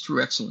that? It's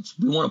through excellence.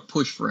 We want to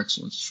push for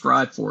excellence,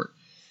 strive for it.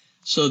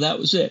 So that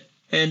was it.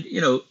 And,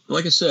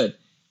 like I said,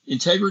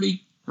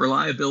 integrity,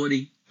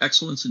 reliability,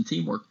 excellence, and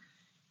teamwork.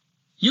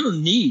 You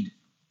don't need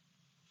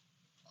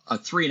a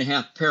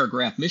 3.5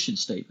 paragraph mission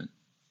statement.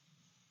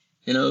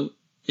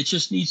 It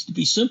just needs to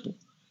be simple.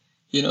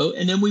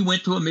 And then we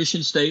went to a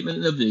mission statement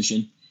and a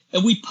vision,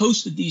 and we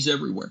posted these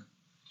everywhere.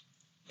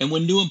 And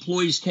when new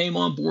employees came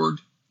on board,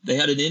 they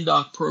had an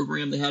in-doc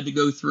program they had to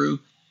go through,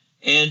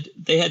 and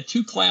they had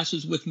 2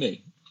 classes with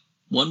me.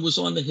 One was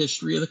on the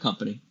history of the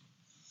company,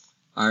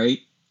 all right?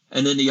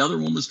 And then the other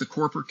one was the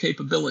corporate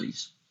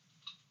capabilities,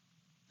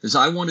 because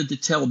I wanted to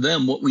tell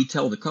them what we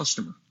tell the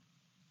customer,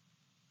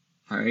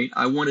 all right?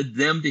 I wanted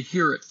them to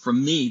hear it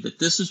from me, that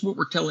this is what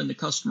we're telling the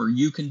customer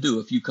you can do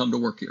if you come to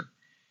work here,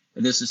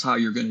 and this is how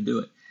you're going to do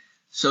it.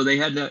 So they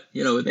had that,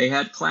 they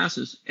had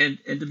classes, and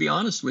to be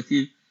honest with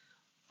you,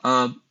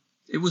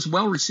 it was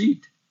well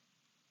received,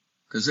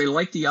 because they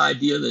liked the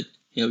idea that,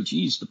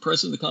 the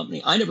president of the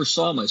company. I never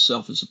saw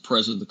myself as the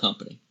president of the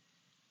company.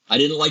 I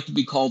didn't like to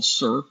be called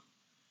sir.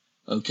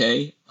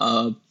 Okay.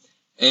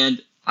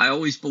 And I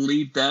always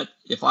believed that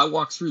if I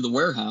walked through the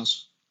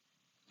warehouse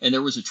and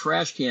there was a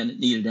trash can that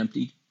needed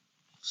emptied,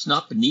 it's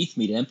not beneath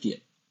me to empty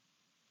it.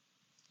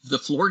 If the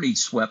floor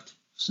needs swept,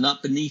 it's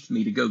not beneath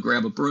me to go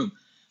grab a broom,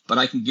 but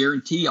I can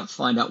guarantee I'll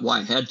find out why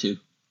I had to.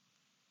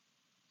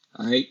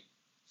 All right.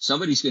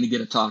 Somebody's going to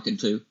get a talking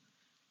to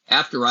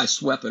after I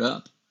swept it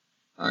up.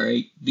 All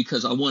right.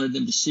 Because I wanted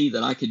them to see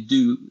that I could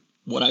do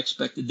what I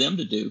expected them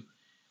to do.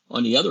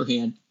 On the other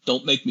hand,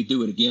 don't make me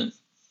do it again.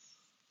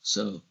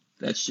 So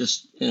that's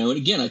just, and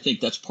again, I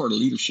think that's part of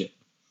leadership.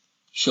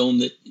 Show them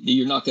that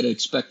you're not going to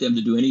expect them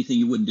to do anything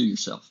you wouldn't do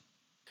yourself.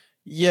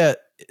 Yeah.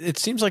 It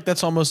seems like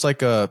that's almost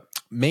like a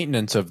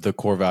maintenance of the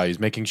core values,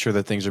 making sure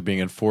that things are being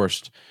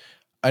enforced.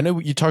 I know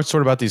you talked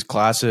sort of about these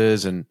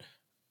classes and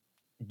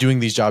doing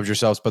these jobs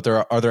yourselves, but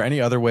are there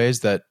any other ways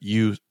that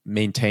you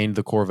maintain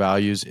the core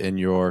values in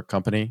your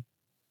company?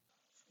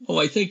 Oh,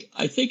 I think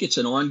it's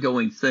an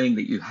ongoing thing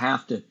that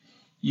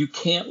you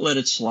can't let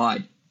it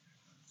slide.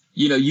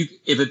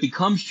 If it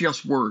becomes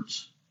just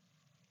words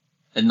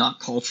and not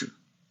culture,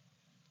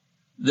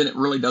 then it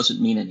really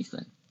doesn't mean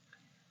anything.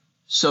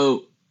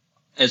 So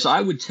as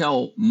I would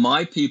tell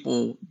my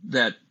people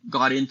that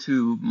got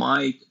into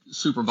my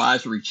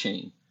supervisory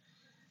chain,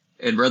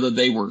 and whether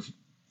they were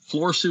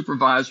floor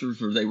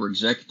supervisors or they were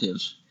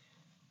executives,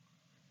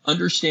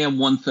 understand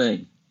one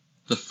thing: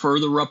 the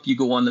further up you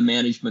go on the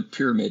management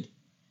pyramid,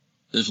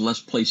 there's less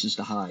places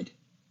to hide.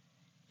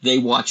 They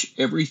watch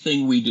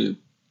everything we do.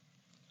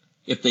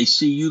 If they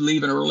see you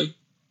leaving early,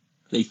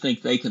 they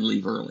think they can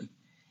leave early.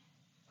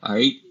 All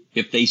right.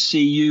 If they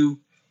see you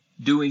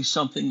doing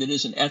something that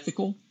isn't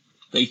ethical,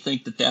 they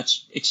think that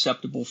that's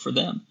acceptable for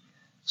them.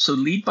 So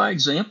lead by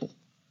example.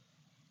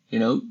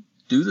 Do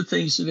the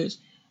things that is.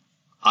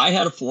 I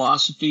had a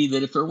philosophy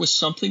that if there was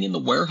something in the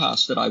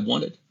warehouse that I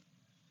wanted,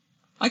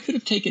 I could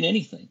have taken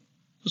anything.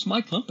 It was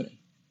my company.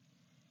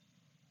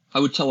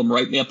 I would tell them,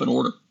 write me up an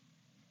order.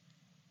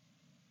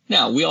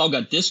 Now, we all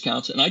got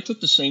discounts, and I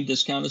took the same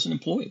discount as an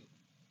employee.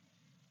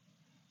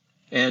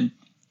 And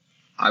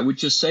I would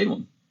just say to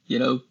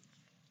them,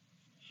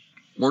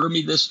 order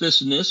me this,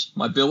 this, and this.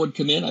 My bill would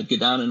come in. I'd go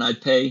down and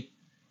I'd pay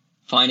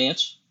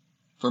finance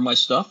for my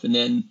stuff, and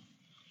then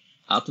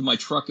out to my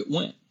truck it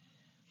went.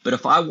 But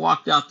if I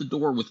walked out the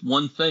door with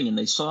one thing and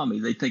they saw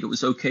me, they'd think it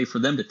was okay for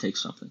them to take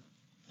something.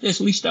 At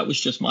least that was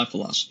just my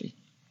philosophy.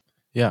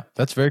 Yeah,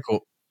 that's very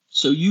cool.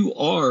 So you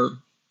are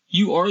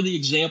the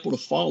example to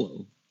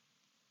follow,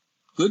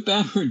 good,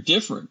 bad, or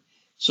indifferent.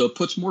 So it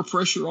puts more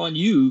pressure on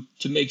you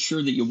to make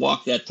sure that you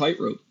walk that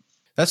tightrope.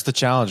 That's the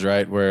challenge,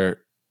 right?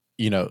 Where,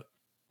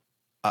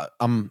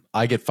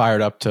 I get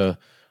fired up to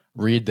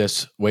read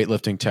this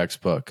weightlifting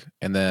textbook.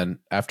 And then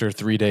after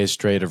 3 days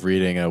straight of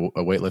reading a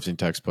weightlifting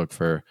textbook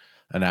for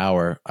an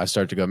hour, I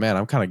start to go, man,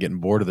 I'm kind of getting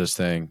bored of this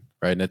thing.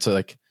 Right. And it's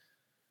like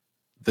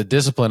the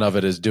discipline of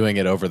it is doing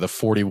it over the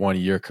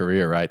 41-year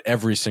career, right?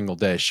 Every single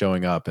day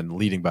showing up and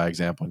leading by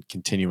example and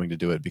continuing to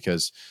do it,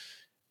 because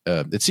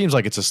it seems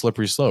like it's a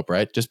slippery slope,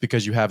 right? Just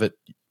because you have it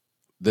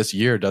this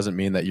year doesn't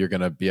mean that you're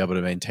going to be able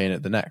to maintain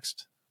it the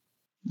next.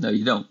 No,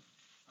 you don't.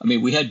 I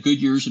mean, we had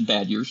good years and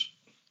bad years.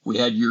 We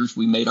had years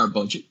we made our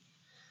budget.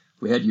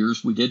 We had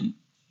years we didn't.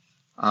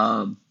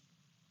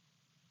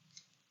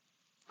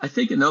 I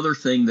think another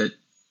thing that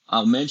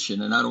I'll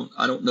mention, and I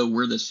don't know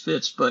where this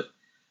fits, but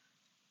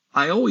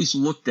I always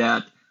looked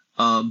at,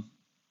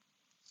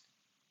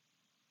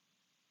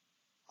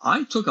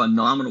 I took a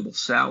nominal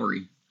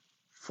salary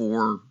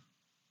for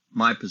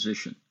my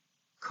position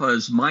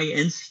because my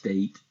end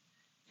state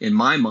in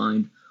my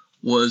mind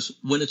was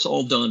when it's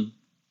all done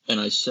and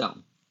I sell.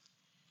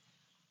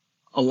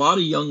 A lot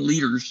of young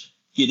leaders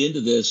get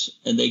into this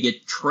and they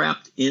get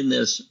trapped in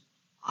this.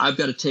 I've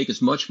got to take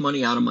as much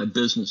money out of my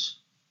business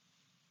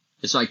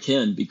as I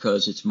can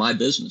because it's my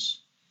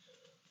business.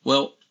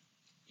 Well,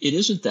 it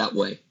isn't that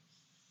way,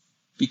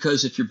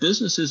 because if your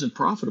business isn't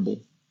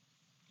profitable,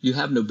 you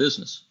have no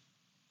business.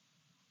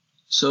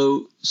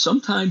 So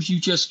sometimes you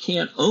just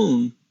can't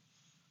own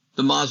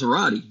the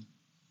Maserati,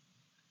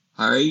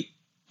 all right?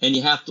 And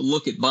you have to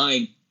look at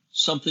buying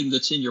something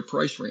that's in your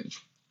price range.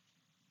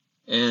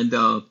 And,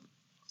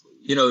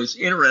 it's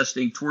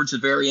interesting. Towards the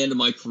very end of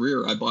my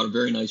career, I bought a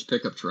very nice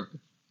pickup truck.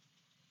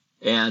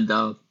 And,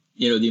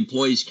 the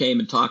employees came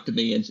and talked to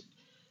me, and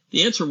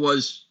the answer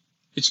was,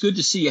 it's good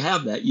to see you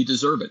have that. You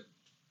deserve it.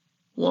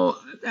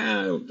 Well,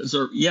 I don't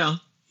deserve. Yeah,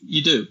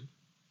 you do.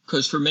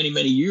 Because for many,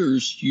 many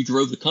years, you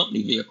drove the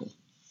company vehicle.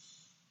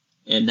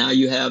 And now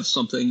you have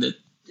something that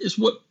is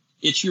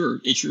it's your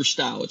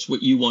style. It's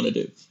what you want to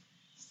do.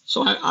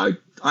 So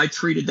I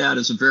treated that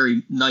as a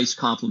very nice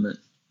compliment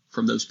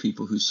from those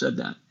people who said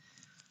that.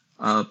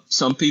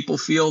 Some people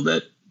feel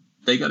that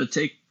they got to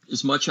take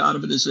as much out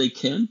of it as they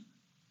can.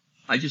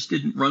 I just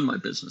didn't run my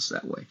business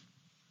that way.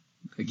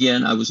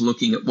 Again, I was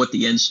looking at what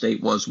the end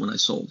state was when I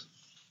sold.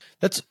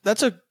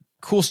 That's a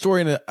cool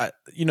story, and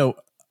you're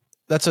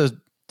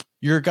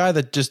a guy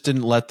that just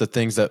didn't let the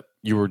things that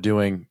you were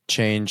doing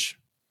change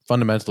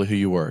fundamentally who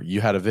you were.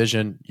 You had a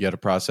vision, you had a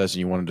process, and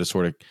you wanted to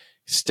sort of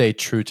stay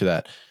true to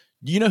that.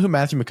 Do you know who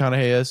Matthew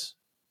McConaughey is?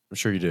 I'm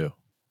sure you do.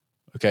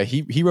 Okay,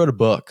 he wrote a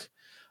book.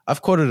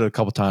 I've quoted it a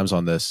couple times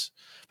on this,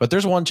 but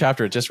there's one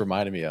chapter it just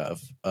reminded me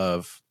of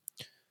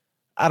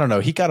I don't know.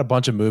 He got a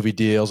bunch of movie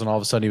deals, and all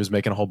of a sudden he was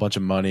making a whole bunch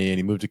of money, and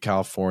he moved to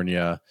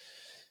California,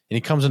 and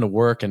he comes into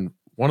work, and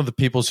one of the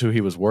people who he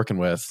was working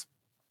with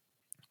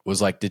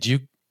was like, did you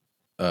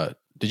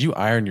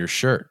iron your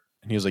shirt?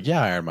 And he was like,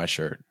 yeah, I ironed my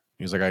shirt.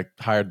 He was like,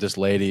 I hired this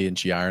lady and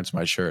she irons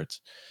my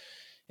shirts.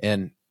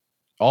 And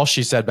all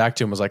she said back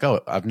to him was like,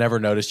 oh, I've never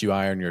noticed you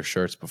iron your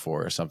shirts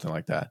before, or something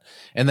like that.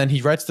 And then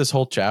he writes this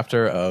whole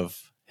chapter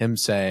of him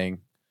saying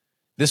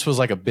this was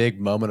like a big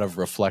moment of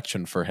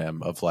reflection for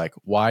him of like,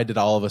 why did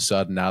all of a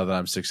sudden, now that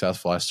I'm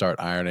successful, I start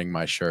ironing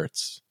my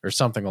shirts or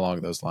something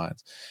along those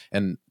lines.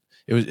 And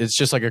it's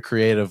just like a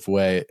creative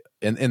way.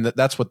 And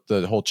that's what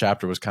the whole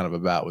chapter was kind of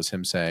about, was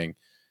him saying,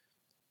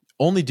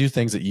 only do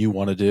things that you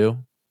want to do.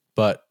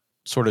 But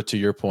sort of to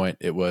your point,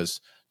 it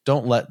was,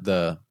 don't let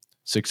the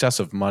success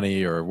of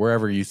money or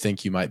wherever you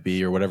think you might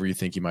be or whatever you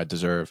think you might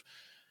deserve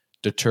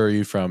deter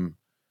you from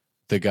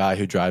the guy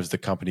who drives the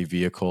company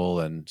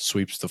vehicle and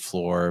sweeps the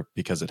floor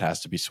because it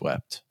has to be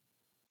swept.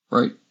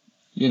 Right.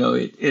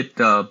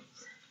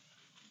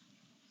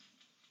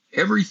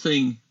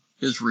 Everything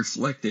is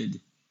reflected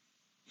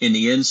in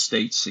the end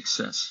state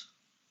success.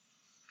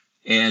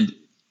 And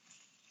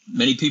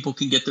many people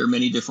can get there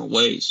many different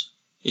ways.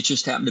 It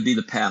just happened to be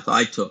the path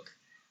I took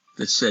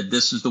that said,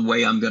 this is the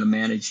way I'm going to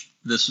manage.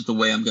 This is the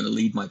way I'm going to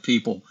lead my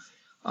people.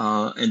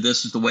 And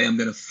this is the way I'm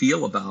going to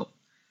feel about.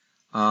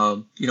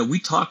 We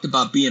talked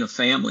about being a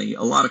family.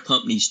 A lot of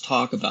companies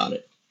talk about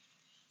it.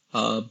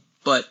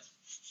 But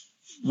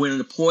when an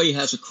employee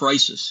has a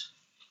crisis,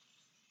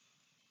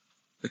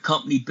 the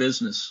company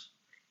business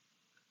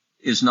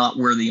is not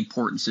where the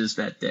importance is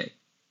that day.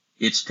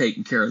 It's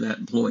taking care of that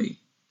employee.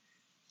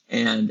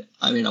 And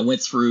I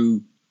went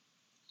through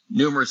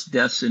numerous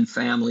deaths in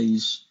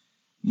families,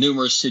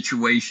 numerous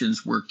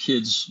situations where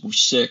kids were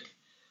sick,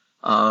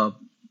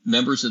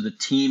 members of the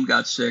team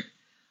got sick.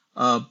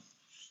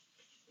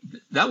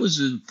 That was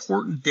an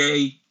important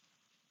day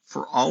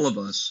for all of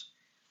us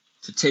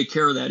to take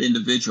care of that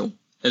individual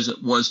as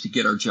it was to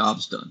get our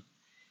jobs done.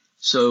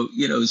 So,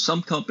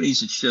 some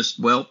companies, it's just,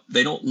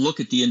 they don't look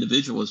at the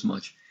individual as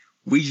much.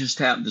 We just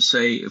happen to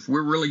say, if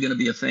we're really going to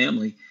be a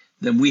family,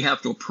 then we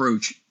have to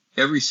approach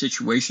every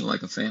situation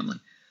like a family.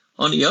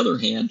 On the other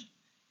hand,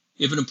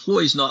 if an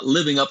employee is not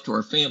living up to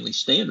our family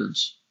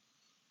standards,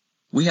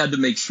 we had to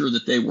make sure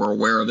that they were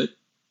aware of it.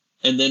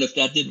 And then if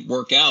that didn't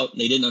work out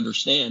and they didn't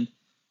understand,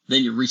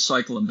 then you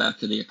recycle them back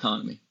to the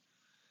economy,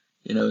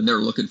 and they're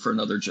looking for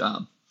another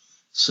job.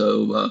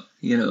 So,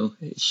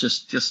 it's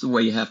just the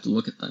way you have to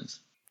look at things.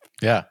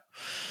 Yeah.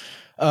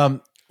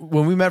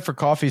 When we met for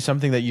coffee,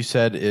 something that you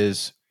said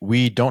is,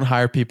 we don't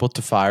hire people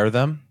to fire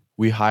them.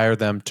 We hire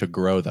them to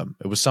grow them.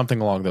 It was something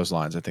along those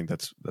lines. I think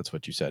that's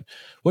what you said.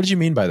 What did you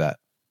mean by that?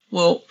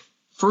 Well,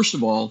 first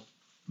of all,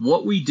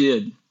 what we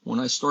did when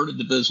I started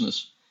the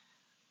business,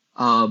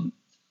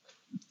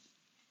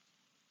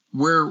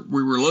 where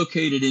we were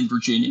located in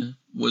Virginia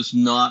was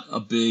not a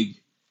big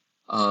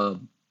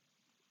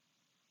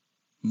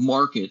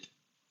market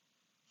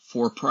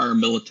for prior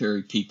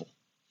military people.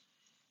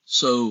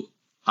 So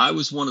I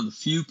was one of the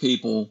few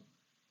people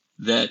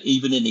that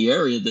even in the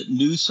area that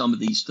knew some of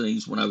these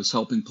things when I was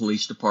helping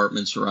police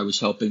departments or I was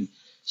helping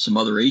some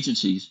other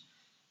agencies.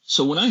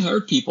 So when I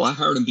hired people, I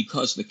hired them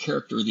because of the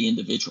character of the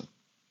individual.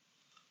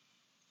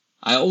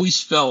 I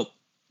always felt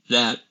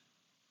that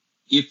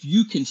if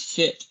you can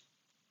fit,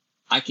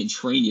 I can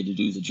train you to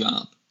do the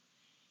job.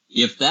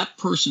 If that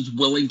person's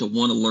willing to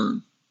want to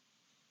learn,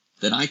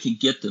 then I can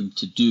get them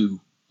to do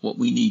what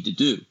we need to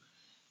do.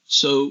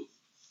 So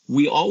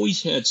we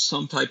always had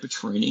some type of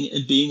training,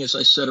 and being, as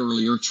I said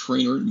earlier, a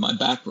trainer in my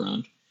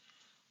background,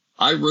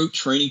 I wrote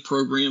training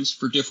programs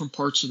for different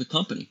parts of the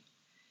company.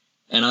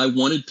 And I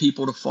wanted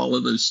people to follow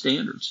those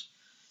standards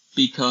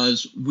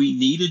because we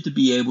needed to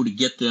be able to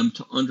get them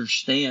to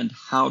understand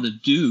how to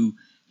do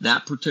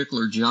that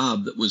particular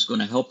job that was going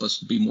to help us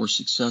to be more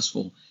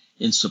successful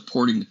in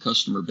supporting the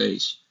customer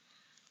base.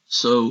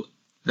 So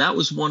that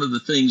was one of the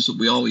things that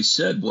we always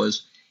said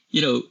was,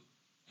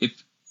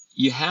 if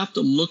you have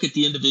to look at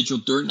the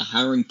individual during the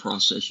hiring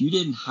process, you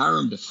didn't hire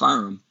them to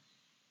fire them.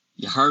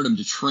 You hired them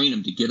to train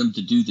them, to get them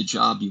to do the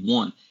job you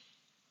want.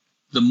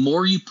 The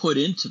more you put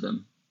into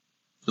them,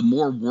 the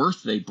more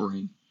worth they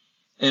bring.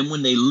 And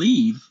when they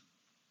leave,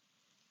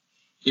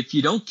 if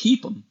you don't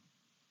keep them,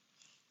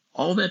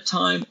 all that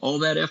time, all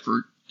that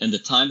effort, and the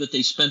time that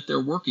they spent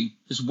there working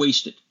is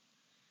wasted.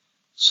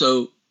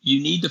 So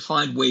you need to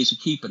find ways of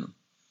keeping them.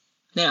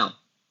 Now,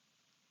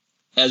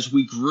 as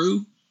we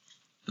grew,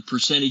 the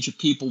percentage of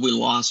people we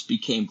lost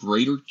became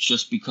greater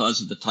just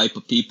because of the type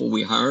of people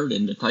we hired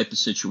and the type of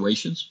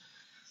situations.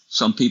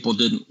 Some people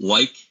didn't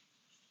like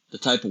the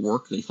type of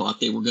work they thought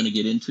they were going to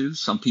get into.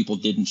 Some people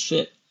didn't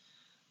fit.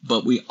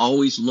 But we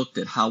always looked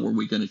at how were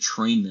we going to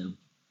train them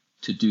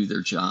to do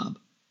their job.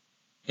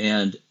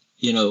 And,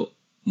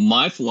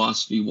 my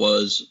philosophy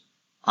was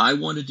I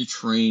wanted to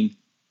train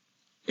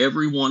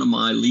every one of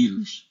my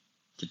leaders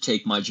to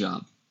take my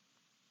job.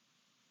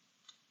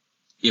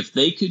 If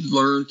they could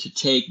learn to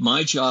take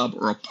my job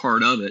or a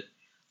part of it,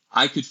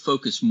 I could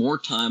focus more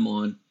time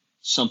on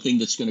something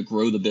that's going to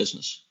grow the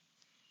business.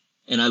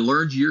 And I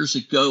learned years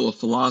ago a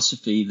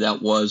philosophy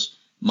that was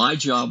my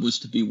job was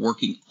to be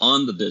working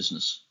on the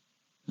business,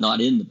 not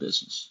in the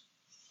business.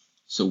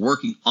 So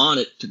working on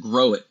it to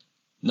grow it,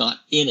 not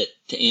in it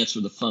to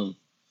answer the phone.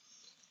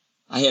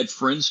 I had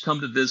friends come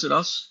to visit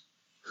us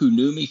who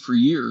knew me for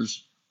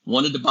years,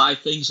 wanted to buy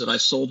things that I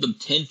sold them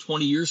 10,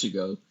 20 years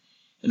ago.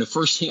 And the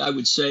first thing I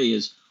would say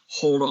is,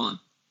 hold on.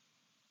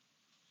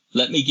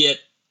 Let me get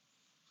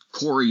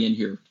Corey in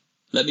here.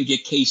 Let me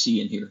get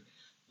Casey in here.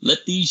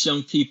 Let these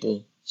young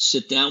people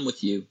sit down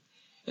with you.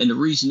 And the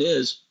reason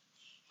is,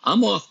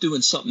 I'm off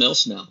doing something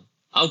else now.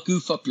 I'll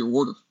goof up your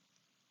order.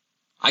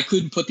 I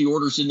couldn't put the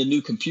orders in the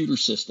new computer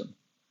system.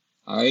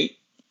 All right?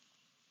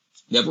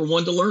 Never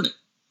wanted to learn it.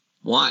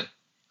 Why?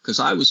 Because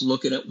I was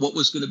looking at what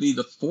was going to be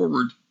the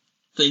forward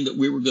thing that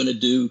we were going to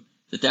do,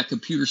 that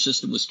computer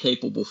system was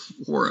capable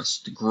for us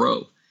to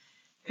grow.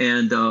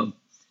 And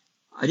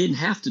I didn't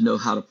have to know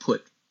how to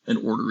put an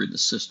order in the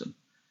system.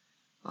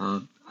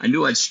 I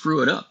knew I'd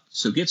screw it up.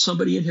 So get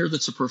somebody in here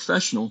that's a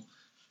professional.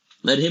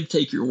 Let him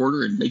take your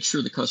order and make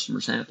sure the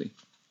customer's happy.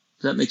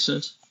 Does that make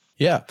sense?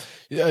 Yeah.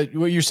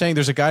 What you're saying,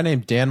 there's a guy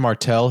named Dan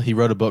Martell. He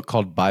wrote a book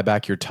called Buy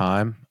Back Your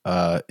Time.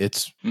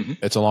 It's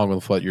along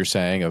with what you're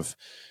saying of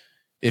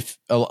if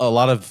a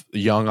lot of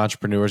young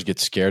entrepreneurs get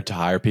scared to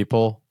hire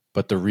people,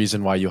 but the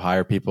reason why you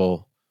hire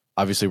people,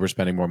 obviously we're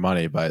spending more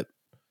money, but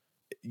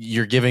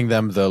you're giving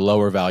them the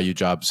lower value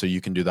jobs so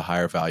you can do the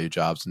higher value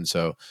jobs. And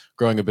so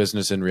growing a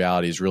business in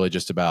reality is really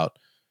just about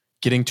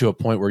getting to a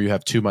point where you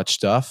have too much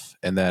stuff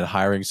and then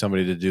hiring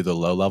somebody to do the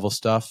low level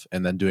stuff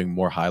and then doing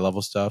more high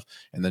level stuff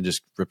and then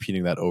just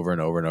repeating that over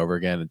and over and over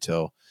again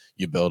until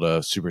you build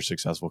a super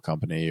successful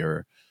company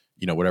or,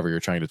 whatever you're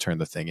trying to turn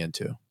the thing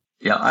into.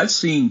 Yeah, I've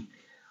seen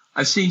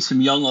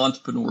some young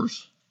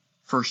entrepreneurs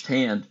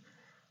firsthand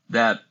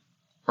that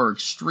are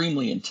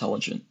extremely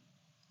intelligent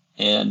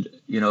and,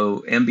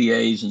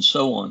 MBAs and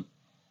so on,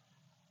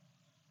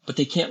 but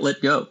they can't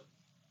let go.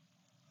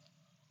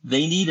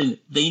 They need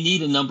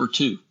a number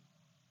two.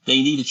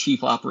 They need a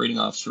chief operating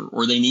officer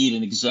or they need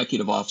an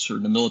executive officer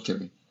in the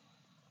military.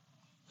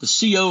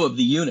 The CO of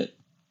the unit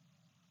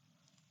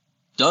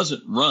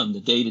doesn't run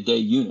the day-to-day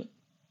unit.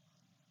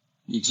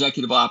 The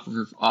executive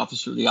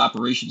officer, the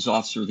operations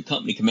officer, the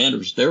company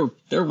commanders, they're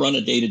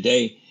running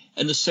day-to-day,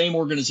 and the same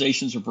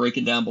organizations are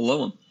breaking down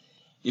below them.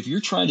 If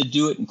you're trying to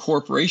do it in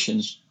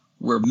corporations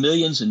where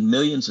millions and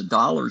millions of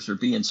dollars are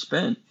being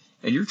spent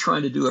and you're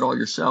trying to do it all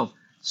yourself,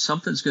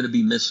 something's going to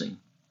be missing.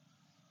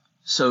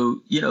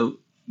 So,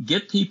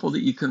 get people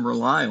that you can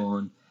rely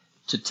on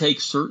to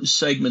take certain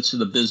segments of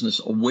the business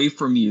away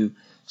from you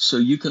so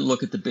you can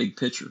look at the big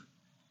picture.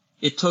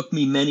 It took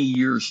me many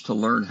years to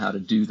learn how to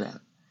do that.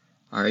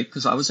 All right,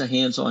 because I was a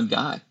hands-on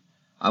guy.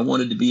 I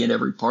wanted to be in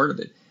every part of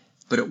it.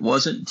 But it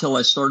wasn't until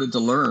I started to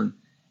learn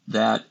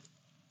that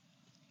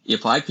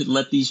if I could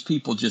let these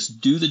people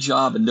just do the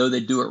job and know they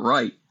do it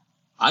right,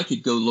 I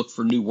could go look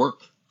for new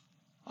work.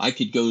 I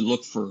could go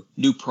look for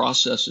new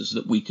processes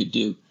that we could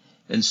do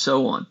and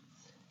so on.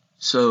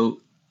 So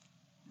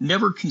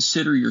never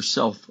consider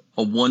yourself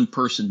a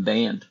one-person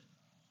band.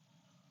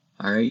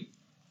 All right.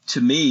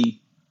 To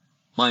me,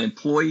 my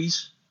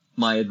employees,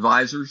 my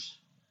advisors,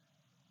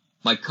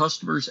 my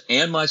customers,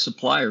 and my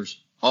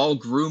suppliers all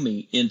grew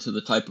me into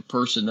the type of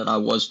person that I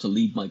was to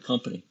lead my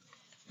company.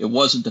 It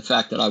wasn't the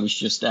fact that I was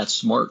just that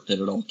smart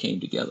that it all came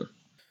together.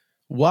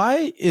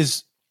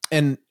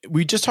 And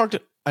we just talked,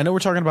 I know we're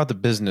talking about the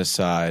business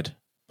side,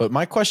 but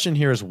my question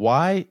here is,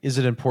 why is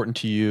it important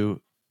to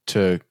you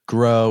to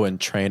grow and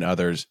train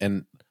others?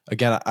 And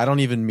again, I don't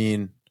even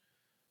mean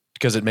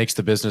because it makes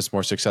the business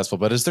more successful,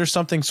 but is there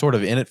something sort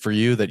of in it for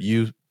you that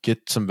you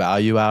get some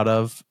value out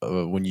of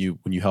when you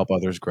help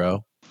others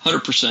grow?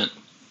 100%.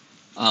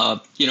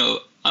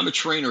 I'm a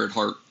trainer at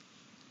heart.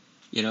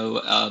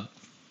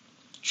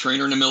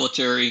 Trainer in the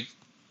military,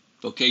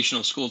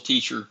 vocational school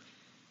teacher,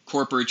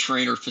 corporate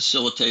trainer,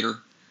 facilitator.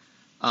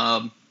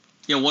 One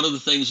of the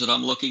things that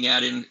I'm looking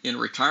at in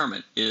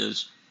retirement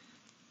is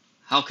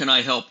how can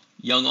I help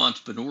young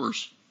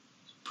entrepreneurs,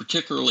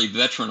 particularly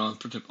veteran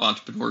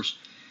entrepreneurs,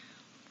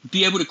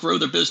 be able to grow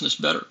their business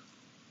better,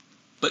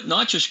 but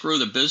not just grow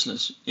their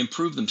business,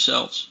 improve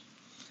themselves.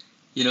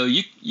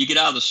 You get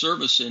out of the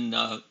service and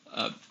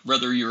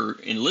whether you're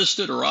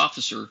enlisted or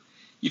officer,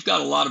 you've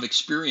got a lot of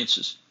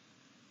experiences.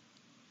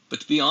 But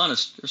to be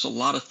honest, there's a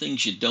lot of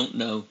things you don't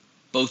know,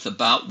 both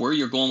about where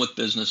you're going with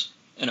business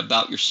and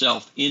about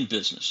yourself in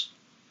business.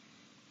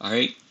 All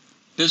right?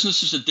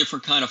 Business is a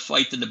different kind of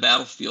fight than the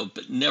battlefield,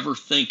 but never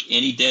think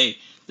any day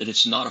that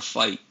it's not a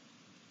fight.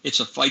 It's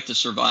a fight to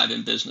survive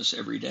in business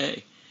every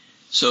day.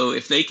 So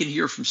if they can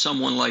hear from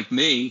someone like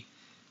me,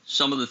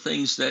 some of the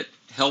things that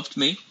helped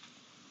me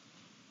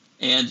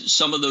and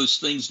some of those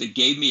things that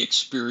gave me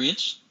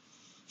experience,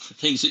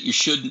 things that you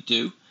shouldn't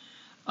do,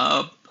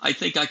 I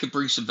think I could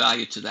bring some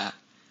value to that.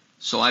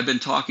 So I've been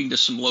talking to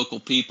some local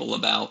people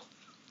about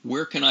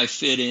where can I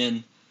fit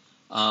in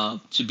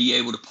to be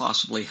able to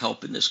possibly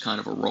help in this kind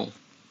of a role.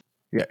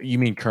 Yeah. You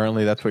mean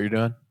currently that's what you're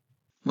doing?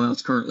 Well,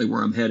 it's currently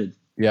where I'm headed.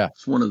 Yeah.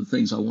 It's one of the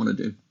things I want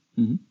to do.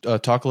 Mm-hmm.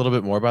 Talk a little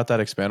bit more about that.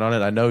 Expand on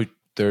it. I know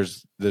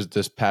there's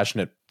this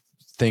passionate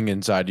thing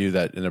inside you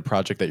that in a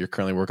project that you're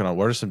currently working on.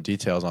 What are some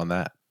details on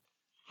that?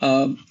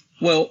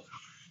 Well,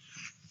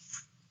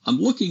 I'm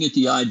looking at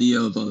the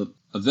idea of a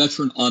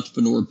veteran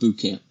entrepreneur boot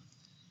camp.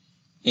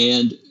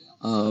 And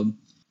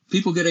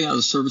people getting out of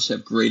the service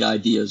have great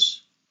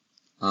ideas,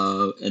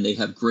 and they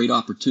have great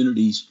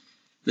opportunities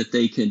that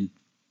they can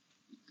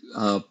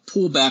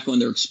pull back on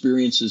their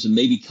experiences and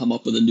maybe come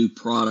up with a new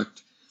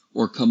product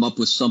or come up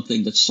with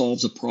something that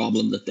solves a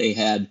problem that they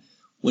had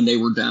when they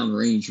were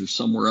downrange or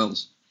somewhere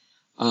else.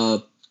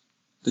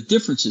 The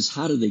difference is,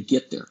 how do they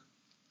get there?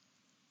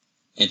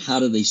 And how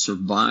do they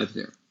survive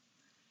there?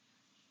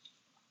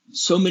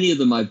 So many of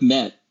them I've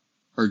met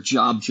are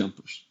job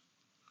jumpers.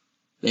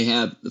 They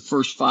have the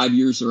first 5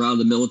 years they're out of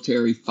the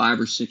military,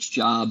 5 or 6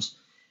 jobs,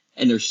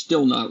 and they're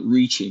still not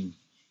reaching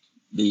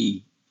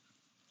the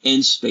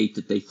end state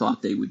that they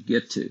thought they would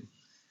get to.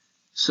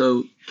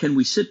 So can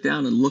we sit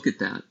down and look at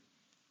that?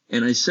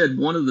 And I said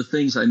one of the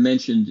things I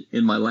mentioned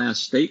in my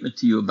last statement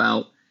to you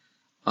about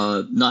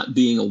not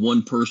being a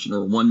one person or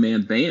a one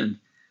man band,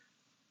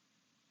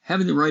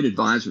 having the right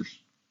advisors,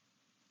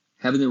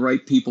 having the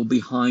right people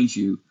behind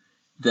you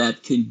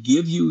that can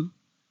give you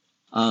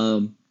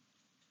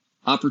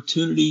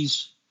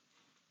opportunities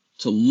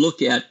to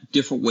look at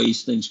different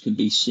ways things can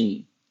be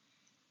seen.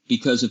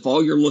 Because if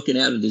all you're looking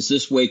at it is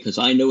this way, because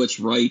I know it's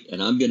right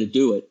and I'm going to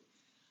do it,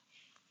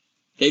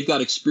 they've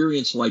got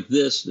experience like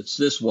this that's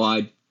this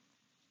wide.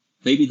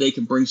 Maybe they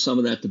can bring some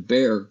of that to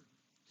bear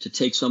to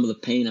take some of the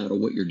pain out of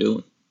what you're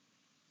doing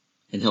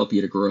and help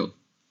you to grow.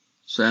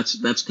 So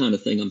that's kind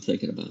of thing I'm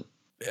thinking about.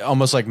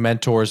 Almost like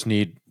leaders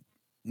need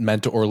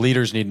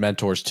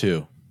mentors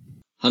too.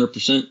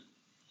 100%.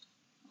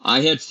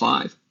 I had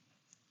 5.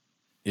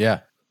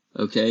 Yeah.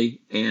 Okay.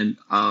 And,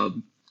 I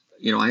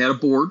had a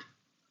board,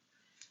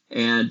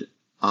 and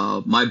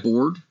my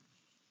board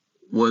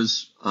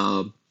was,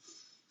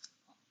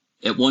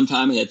 at one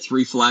time I had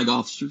 3 flag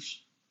officers.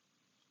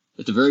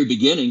 At the very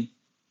beginning,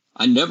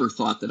 I never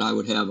thought that I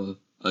would have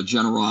a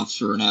general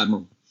officer, an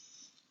admiral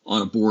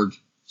on a board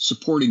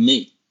supporting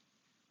me.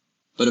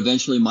 But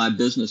eventually my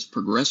business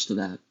progressed to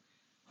that.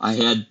 I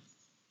had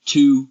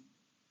 2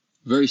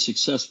 very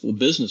successful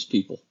business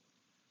people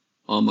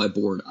on my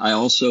board. I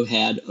also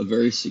had a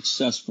very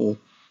successful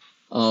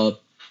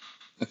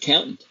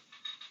accountant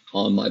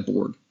on my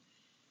board.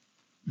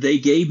 They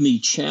gave me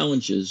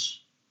challenges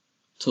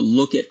to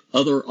look at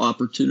other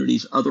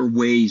opportunities, other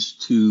ways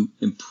to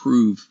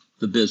improve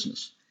the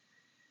business.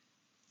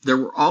 There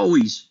were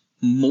always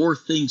more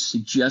things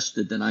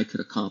suggested than I could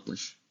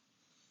accomplish.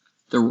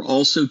 There were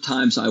also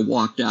times I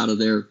walked out of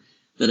there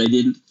that I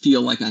didn't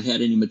feel like I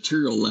had any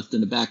material left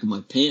in the back of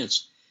my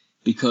pants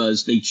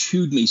because they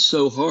chewed me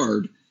so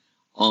hard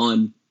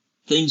on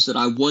things that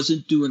I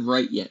wasn't doing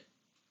right yet.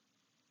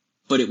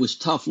 But it was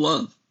tough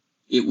love.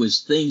 It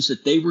was things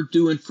that they were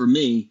doing for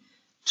me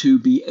to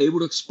be able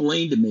to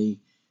explain to me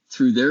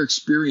through their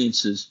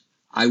experiences.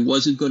 I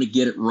wasn't going to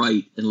get it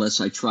right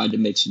unless I tried to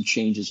make some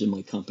changes in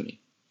my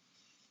company.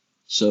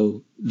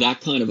 So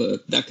that kind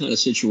of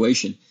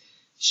situation.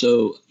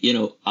 So,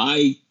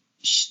 I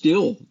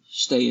still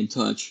stay in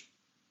touch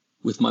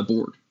with my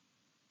board.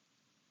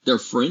 They're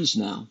friends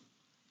now.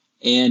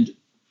 And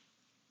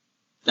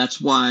that's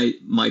why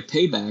my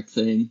payback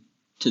thing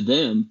to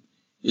them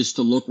is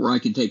to look where I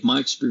can take my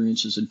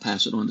experiences and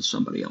pass it on to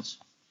somebody else.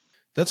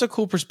 That's a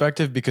cool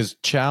perspective, because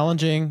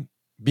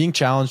being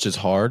challenged is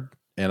hard.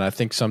 And I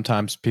think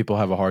sometimes people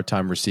have a hard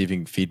time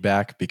receiving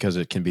feedback because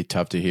it can be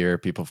tough to hear.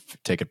 People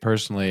take it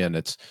personally and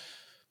it's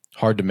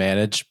hard to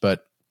manage,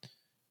 but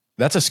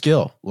that's a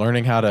skill,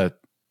 learning how to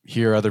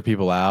hear other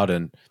people out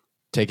and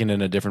taking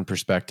in a different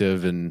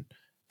perspective and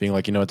being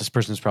like, what, this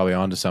person's probably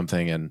onto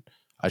something and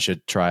I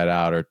should try it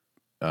out, or,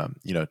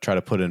 try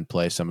to put in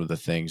place some of the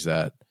things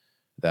that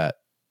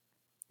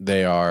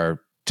they are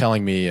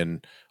telling me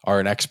and are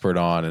an expert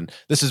on. And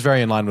this is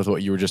very in line with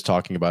what you were just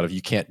talking about. If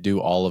you can't do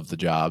all of the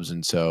jobs,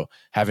 and so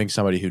having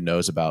somebody who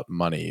knows about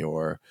money,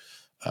 or,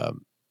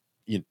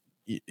 you,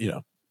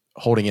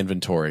 holding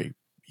inventory,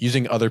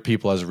 using other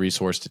people as a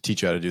resource to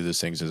teach you how to do these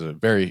things is a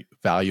very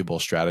valuable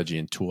strategy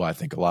and tool. I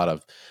think a lot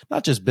of,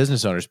 not just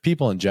business owners,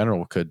 people in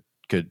general could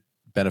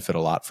benefit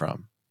a lot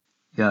from.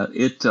 Yeah,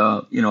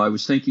 I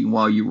was thinking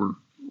while you were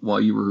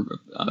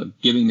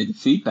giving me the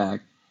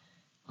feedback,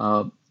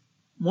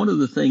 one of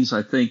the things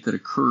I think that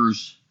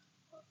occurs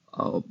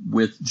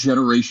with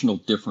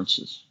generational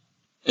differences,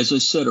 as I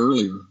said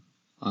earlier,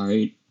 all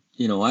right,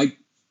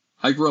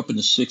 I grew up in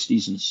the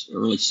 60s and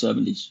early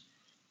 70s.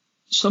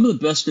 Some of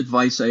the best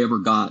advice I ever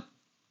got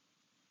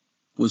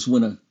was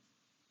when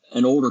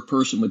an older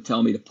person would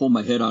tell me to pull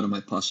my head out of my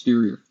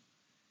posterior.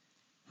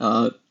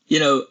 And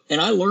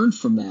I learned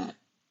from that.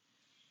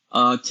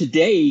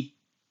 Today,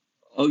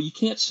 you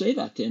can't say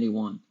that to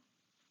anyone.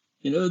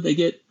 They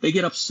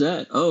get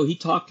upset. Oh, he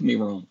talked to me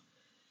wrong.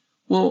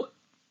 Well,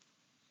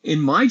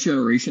 in my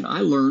generation,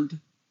 I learned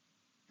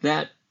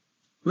that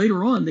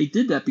later on they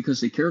did that because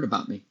they cared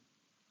about me.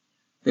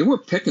 They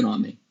weren't picking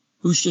on me.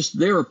 It was just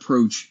their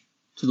approach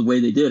to the way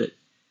they did it.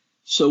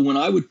 So when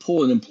I would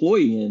pull an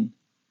employee in,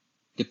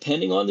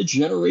 depending on the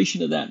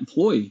generation of that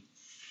employee,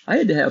 I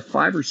had to have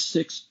 5 or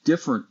 6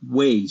 different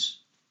ways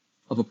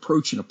of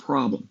approaching a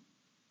problem.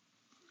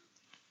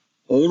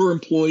 Older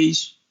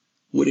employees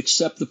would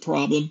accept the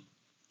problem.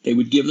 They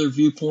would give their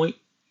viewpoint,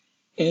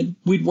 and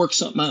we'd work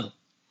something out.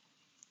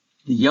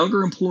 The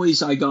younger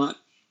employees I got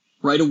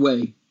right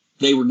away,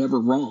 they were never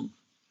wrong.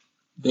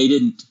 They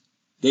didn't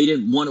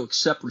want to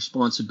accept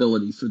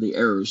responsibility for the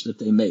errors that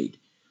they made,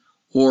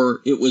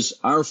 or it was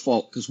our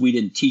fault because we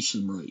didn't teach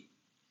them right.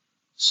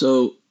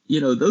 So,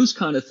 those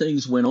kind of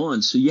things went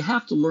on. So you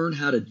have to learn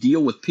how to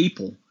deal with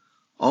people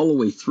all the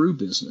way through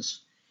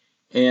business.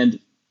 And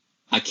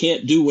I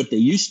can't do what they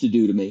used to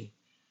do to me,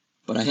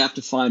 but I have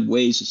to find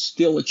ways of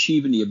still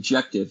achieving the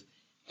objective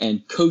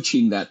and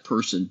coaching that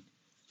person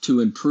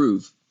to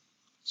improve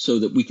so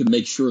that we can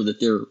make sure that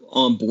they're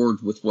on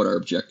board with what our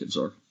objectives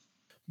are.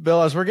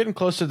 Bill, as we're getting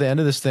close to the end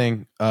of this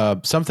thing,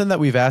 something that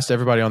we've asked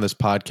everybody on this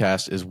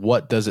podcast is,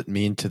 what does it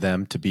mean to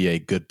them to be a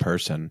good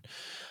person?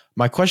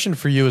 My question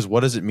for you is,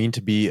 what does it mean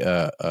to be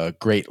a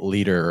great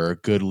leader or a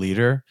good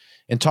leader?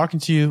 And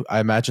talking to you, I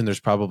imagine there's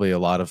probably a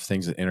lot of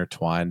things that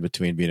intertwine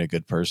between being a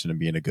good person and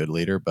being a good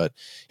leader. But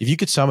if you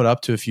could sum it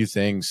up to a few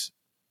things,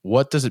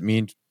 what does it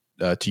mean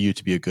to you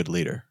to be a good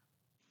leader?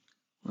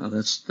 Well,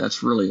 that's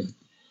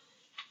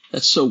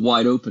so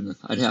wide open.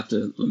 I'd have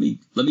to let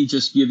me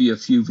just give you a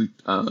few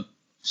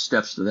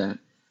steps to that.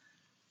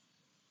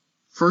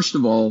 First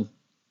of all,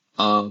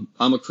 I'm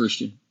a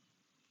Christian,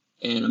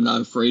 and I'm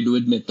not afraid to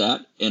admit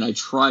that. And I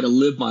try to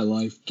live my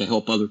life to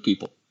help other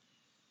people.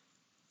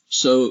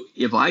 So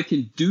if I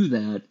can do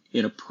that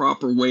in a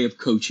proper way of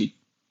coaching,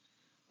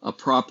 a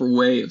proper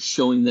way of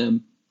showing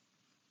them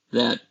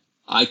that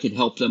I can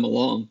help them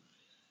along,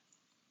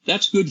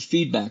 that's good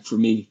feedback for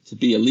me to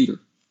be a leader.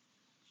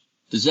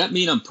 Does that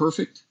mean I'm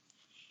perfect?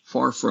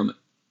 Far from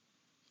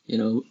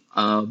it.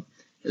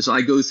 As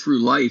I go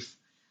through life,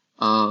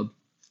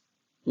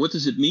 what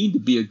does it mean to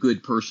be a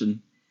good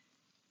person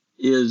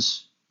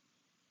is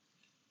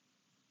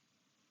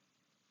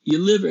you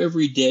live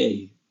every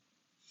day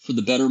for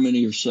the betterment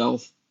of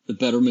yourself, the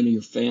betterment of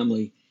your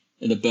family,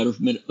 and the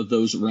betterment of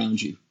those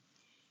around you.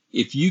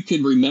 If you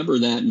can remember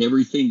that in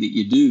everything that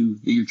you do,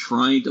 that you're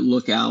trying to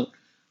look out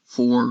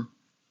for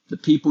the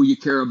people you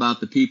care about,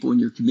 the people in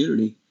your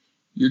community,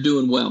 you're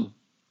doing well.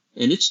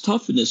 And it's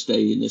tough in this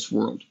day, in this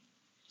world,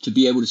 to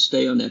be able to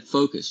stay on that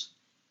focus.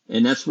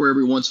 And that's where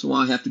every once in a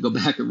while I have to go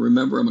back and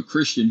remember I'm a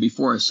Christian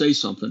before I say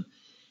something.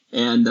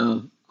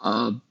 And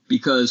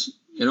because,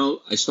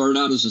 I started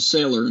out as a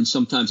sailor, and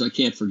sometimes I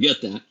can't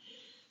forget that.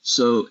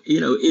 So,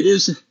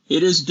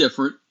 it is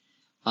different.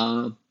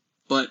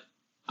 But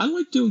I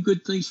like doing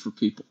good things for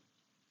people.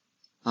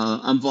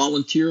 I'm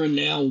volunteering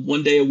now.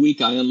 1 day a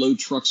week, I unload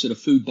trucks at a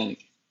food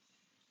bank.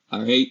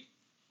 All right.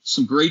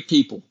 Some great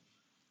people,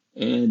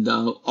 and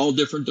all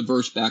different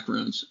diverse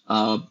backgrounds.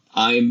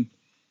 I'm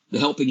the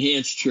Helping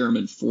Hands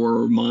chairman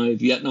for my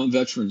Vietnam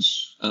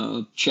Veterans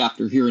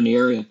chapter here in the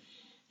area.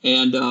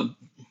 And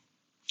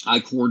I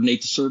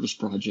coordinate the service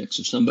projects.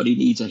 If somebody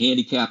needs a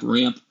handicap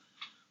ramp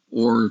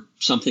or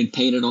something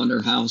painted on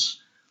their house,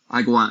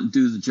 I go out and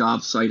do the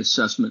job site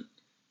assessment.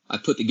 I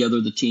put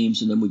together the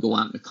teams, and then we go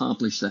out and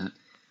accomplish that.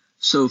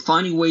 So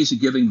finding ways of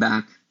giving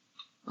back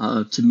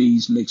to me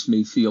makes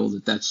me feel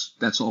that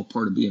that's all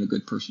part of being a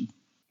good person.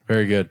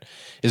 Very good.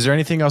 Is there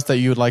anything else that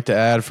you would like to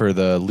add for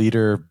the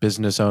leader,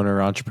 business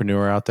owner,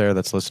 entrepreneur out there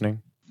that's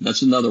listening?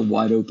 That's another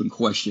wide open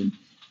question.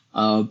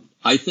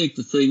 I think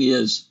the thing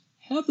is,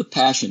 have the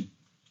passion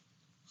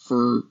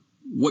for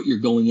what you're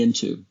going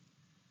into.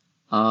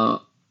 A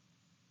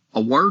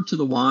word to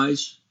the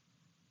wise,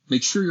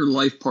 make sure your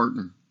life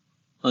partner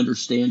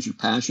understands your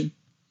passion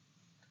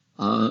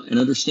and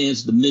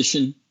understands the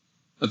mission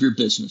of your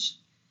business.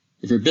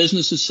 If your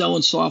business is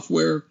selling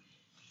software,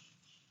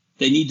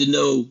 they need to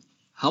know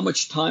how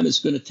much time it's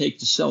going to take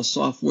to sell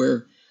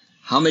software,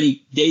 how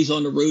many days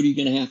on the road are you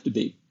going to have to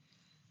be,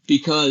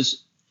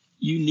 because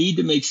you need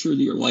to make sure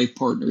that your life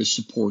partner is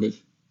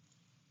supportive.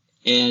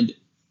 And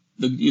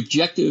the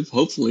objective,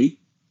 hopefully,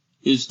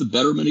 is the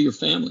betterment of your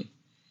family.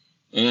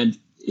 And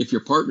if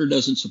your partner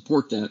doesn't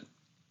support that,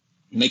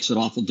 it makes it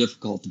awful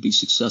difficult to be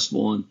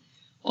successful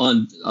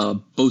on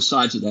both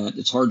sides of that.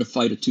 It's hard to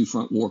fight a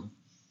two-front war.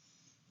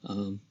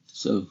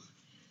 So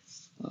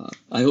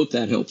I hope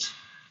that helps.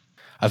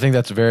 I think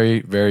that's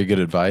very, very good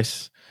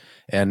advice.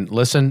 And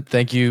listen,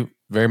 thank you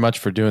very much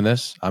for doing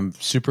this. I'm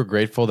super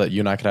grateful that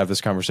you and I could have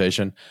this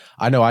conversation.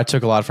 I know I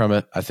took a lot from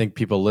it. I think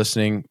people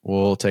listening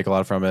will take a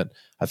lot from it.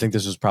 I think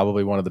this was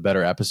probably one of the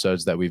better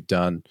episodes that we've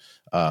done.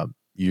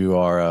 You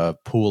are a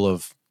pool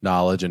of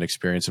knowledge and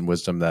experience and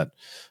wisdom that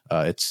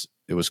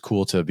it was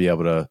cool to be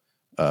able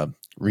to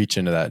reach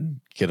into that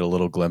and get a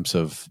little glimpse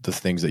of the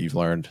things that you've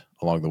learned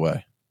along the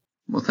way.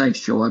 Well,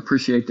 thanks, Joe. I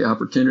appreciate the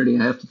opportunity.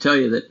 I have to tell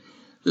you that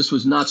this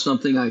was not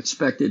something I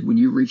expected when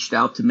you reached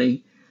out to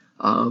me.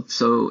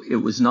 So it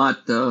was not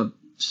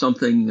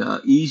something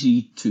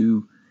easy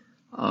to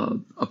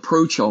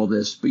approach all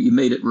this, but you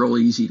made it real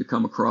easy to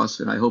come across,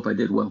 and I hope I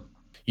did well.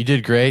 You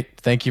did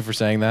great. Thank you for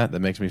saying that.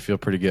 That makes me feel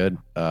pretty good.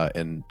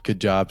 And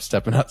good job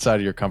stepping outside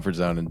of your comfort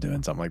zone and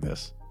doing something like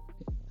this.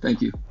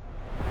 Thank you.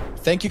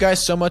 Thank you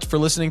guys so much for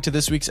listening to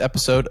this week's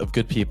episode of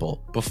Good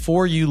People.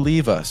 Before you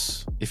leave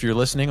us, if you're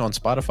listening on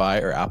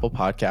Spotify or Apple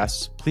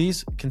Podcasts,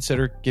 please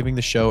consider giving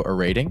the show a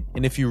rating.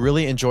 And if you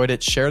really enjoyed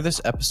it, share this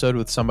episode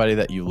with somebody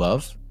that you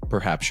love,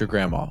 perhaps your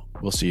grandma.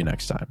 We'll see you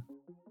next time.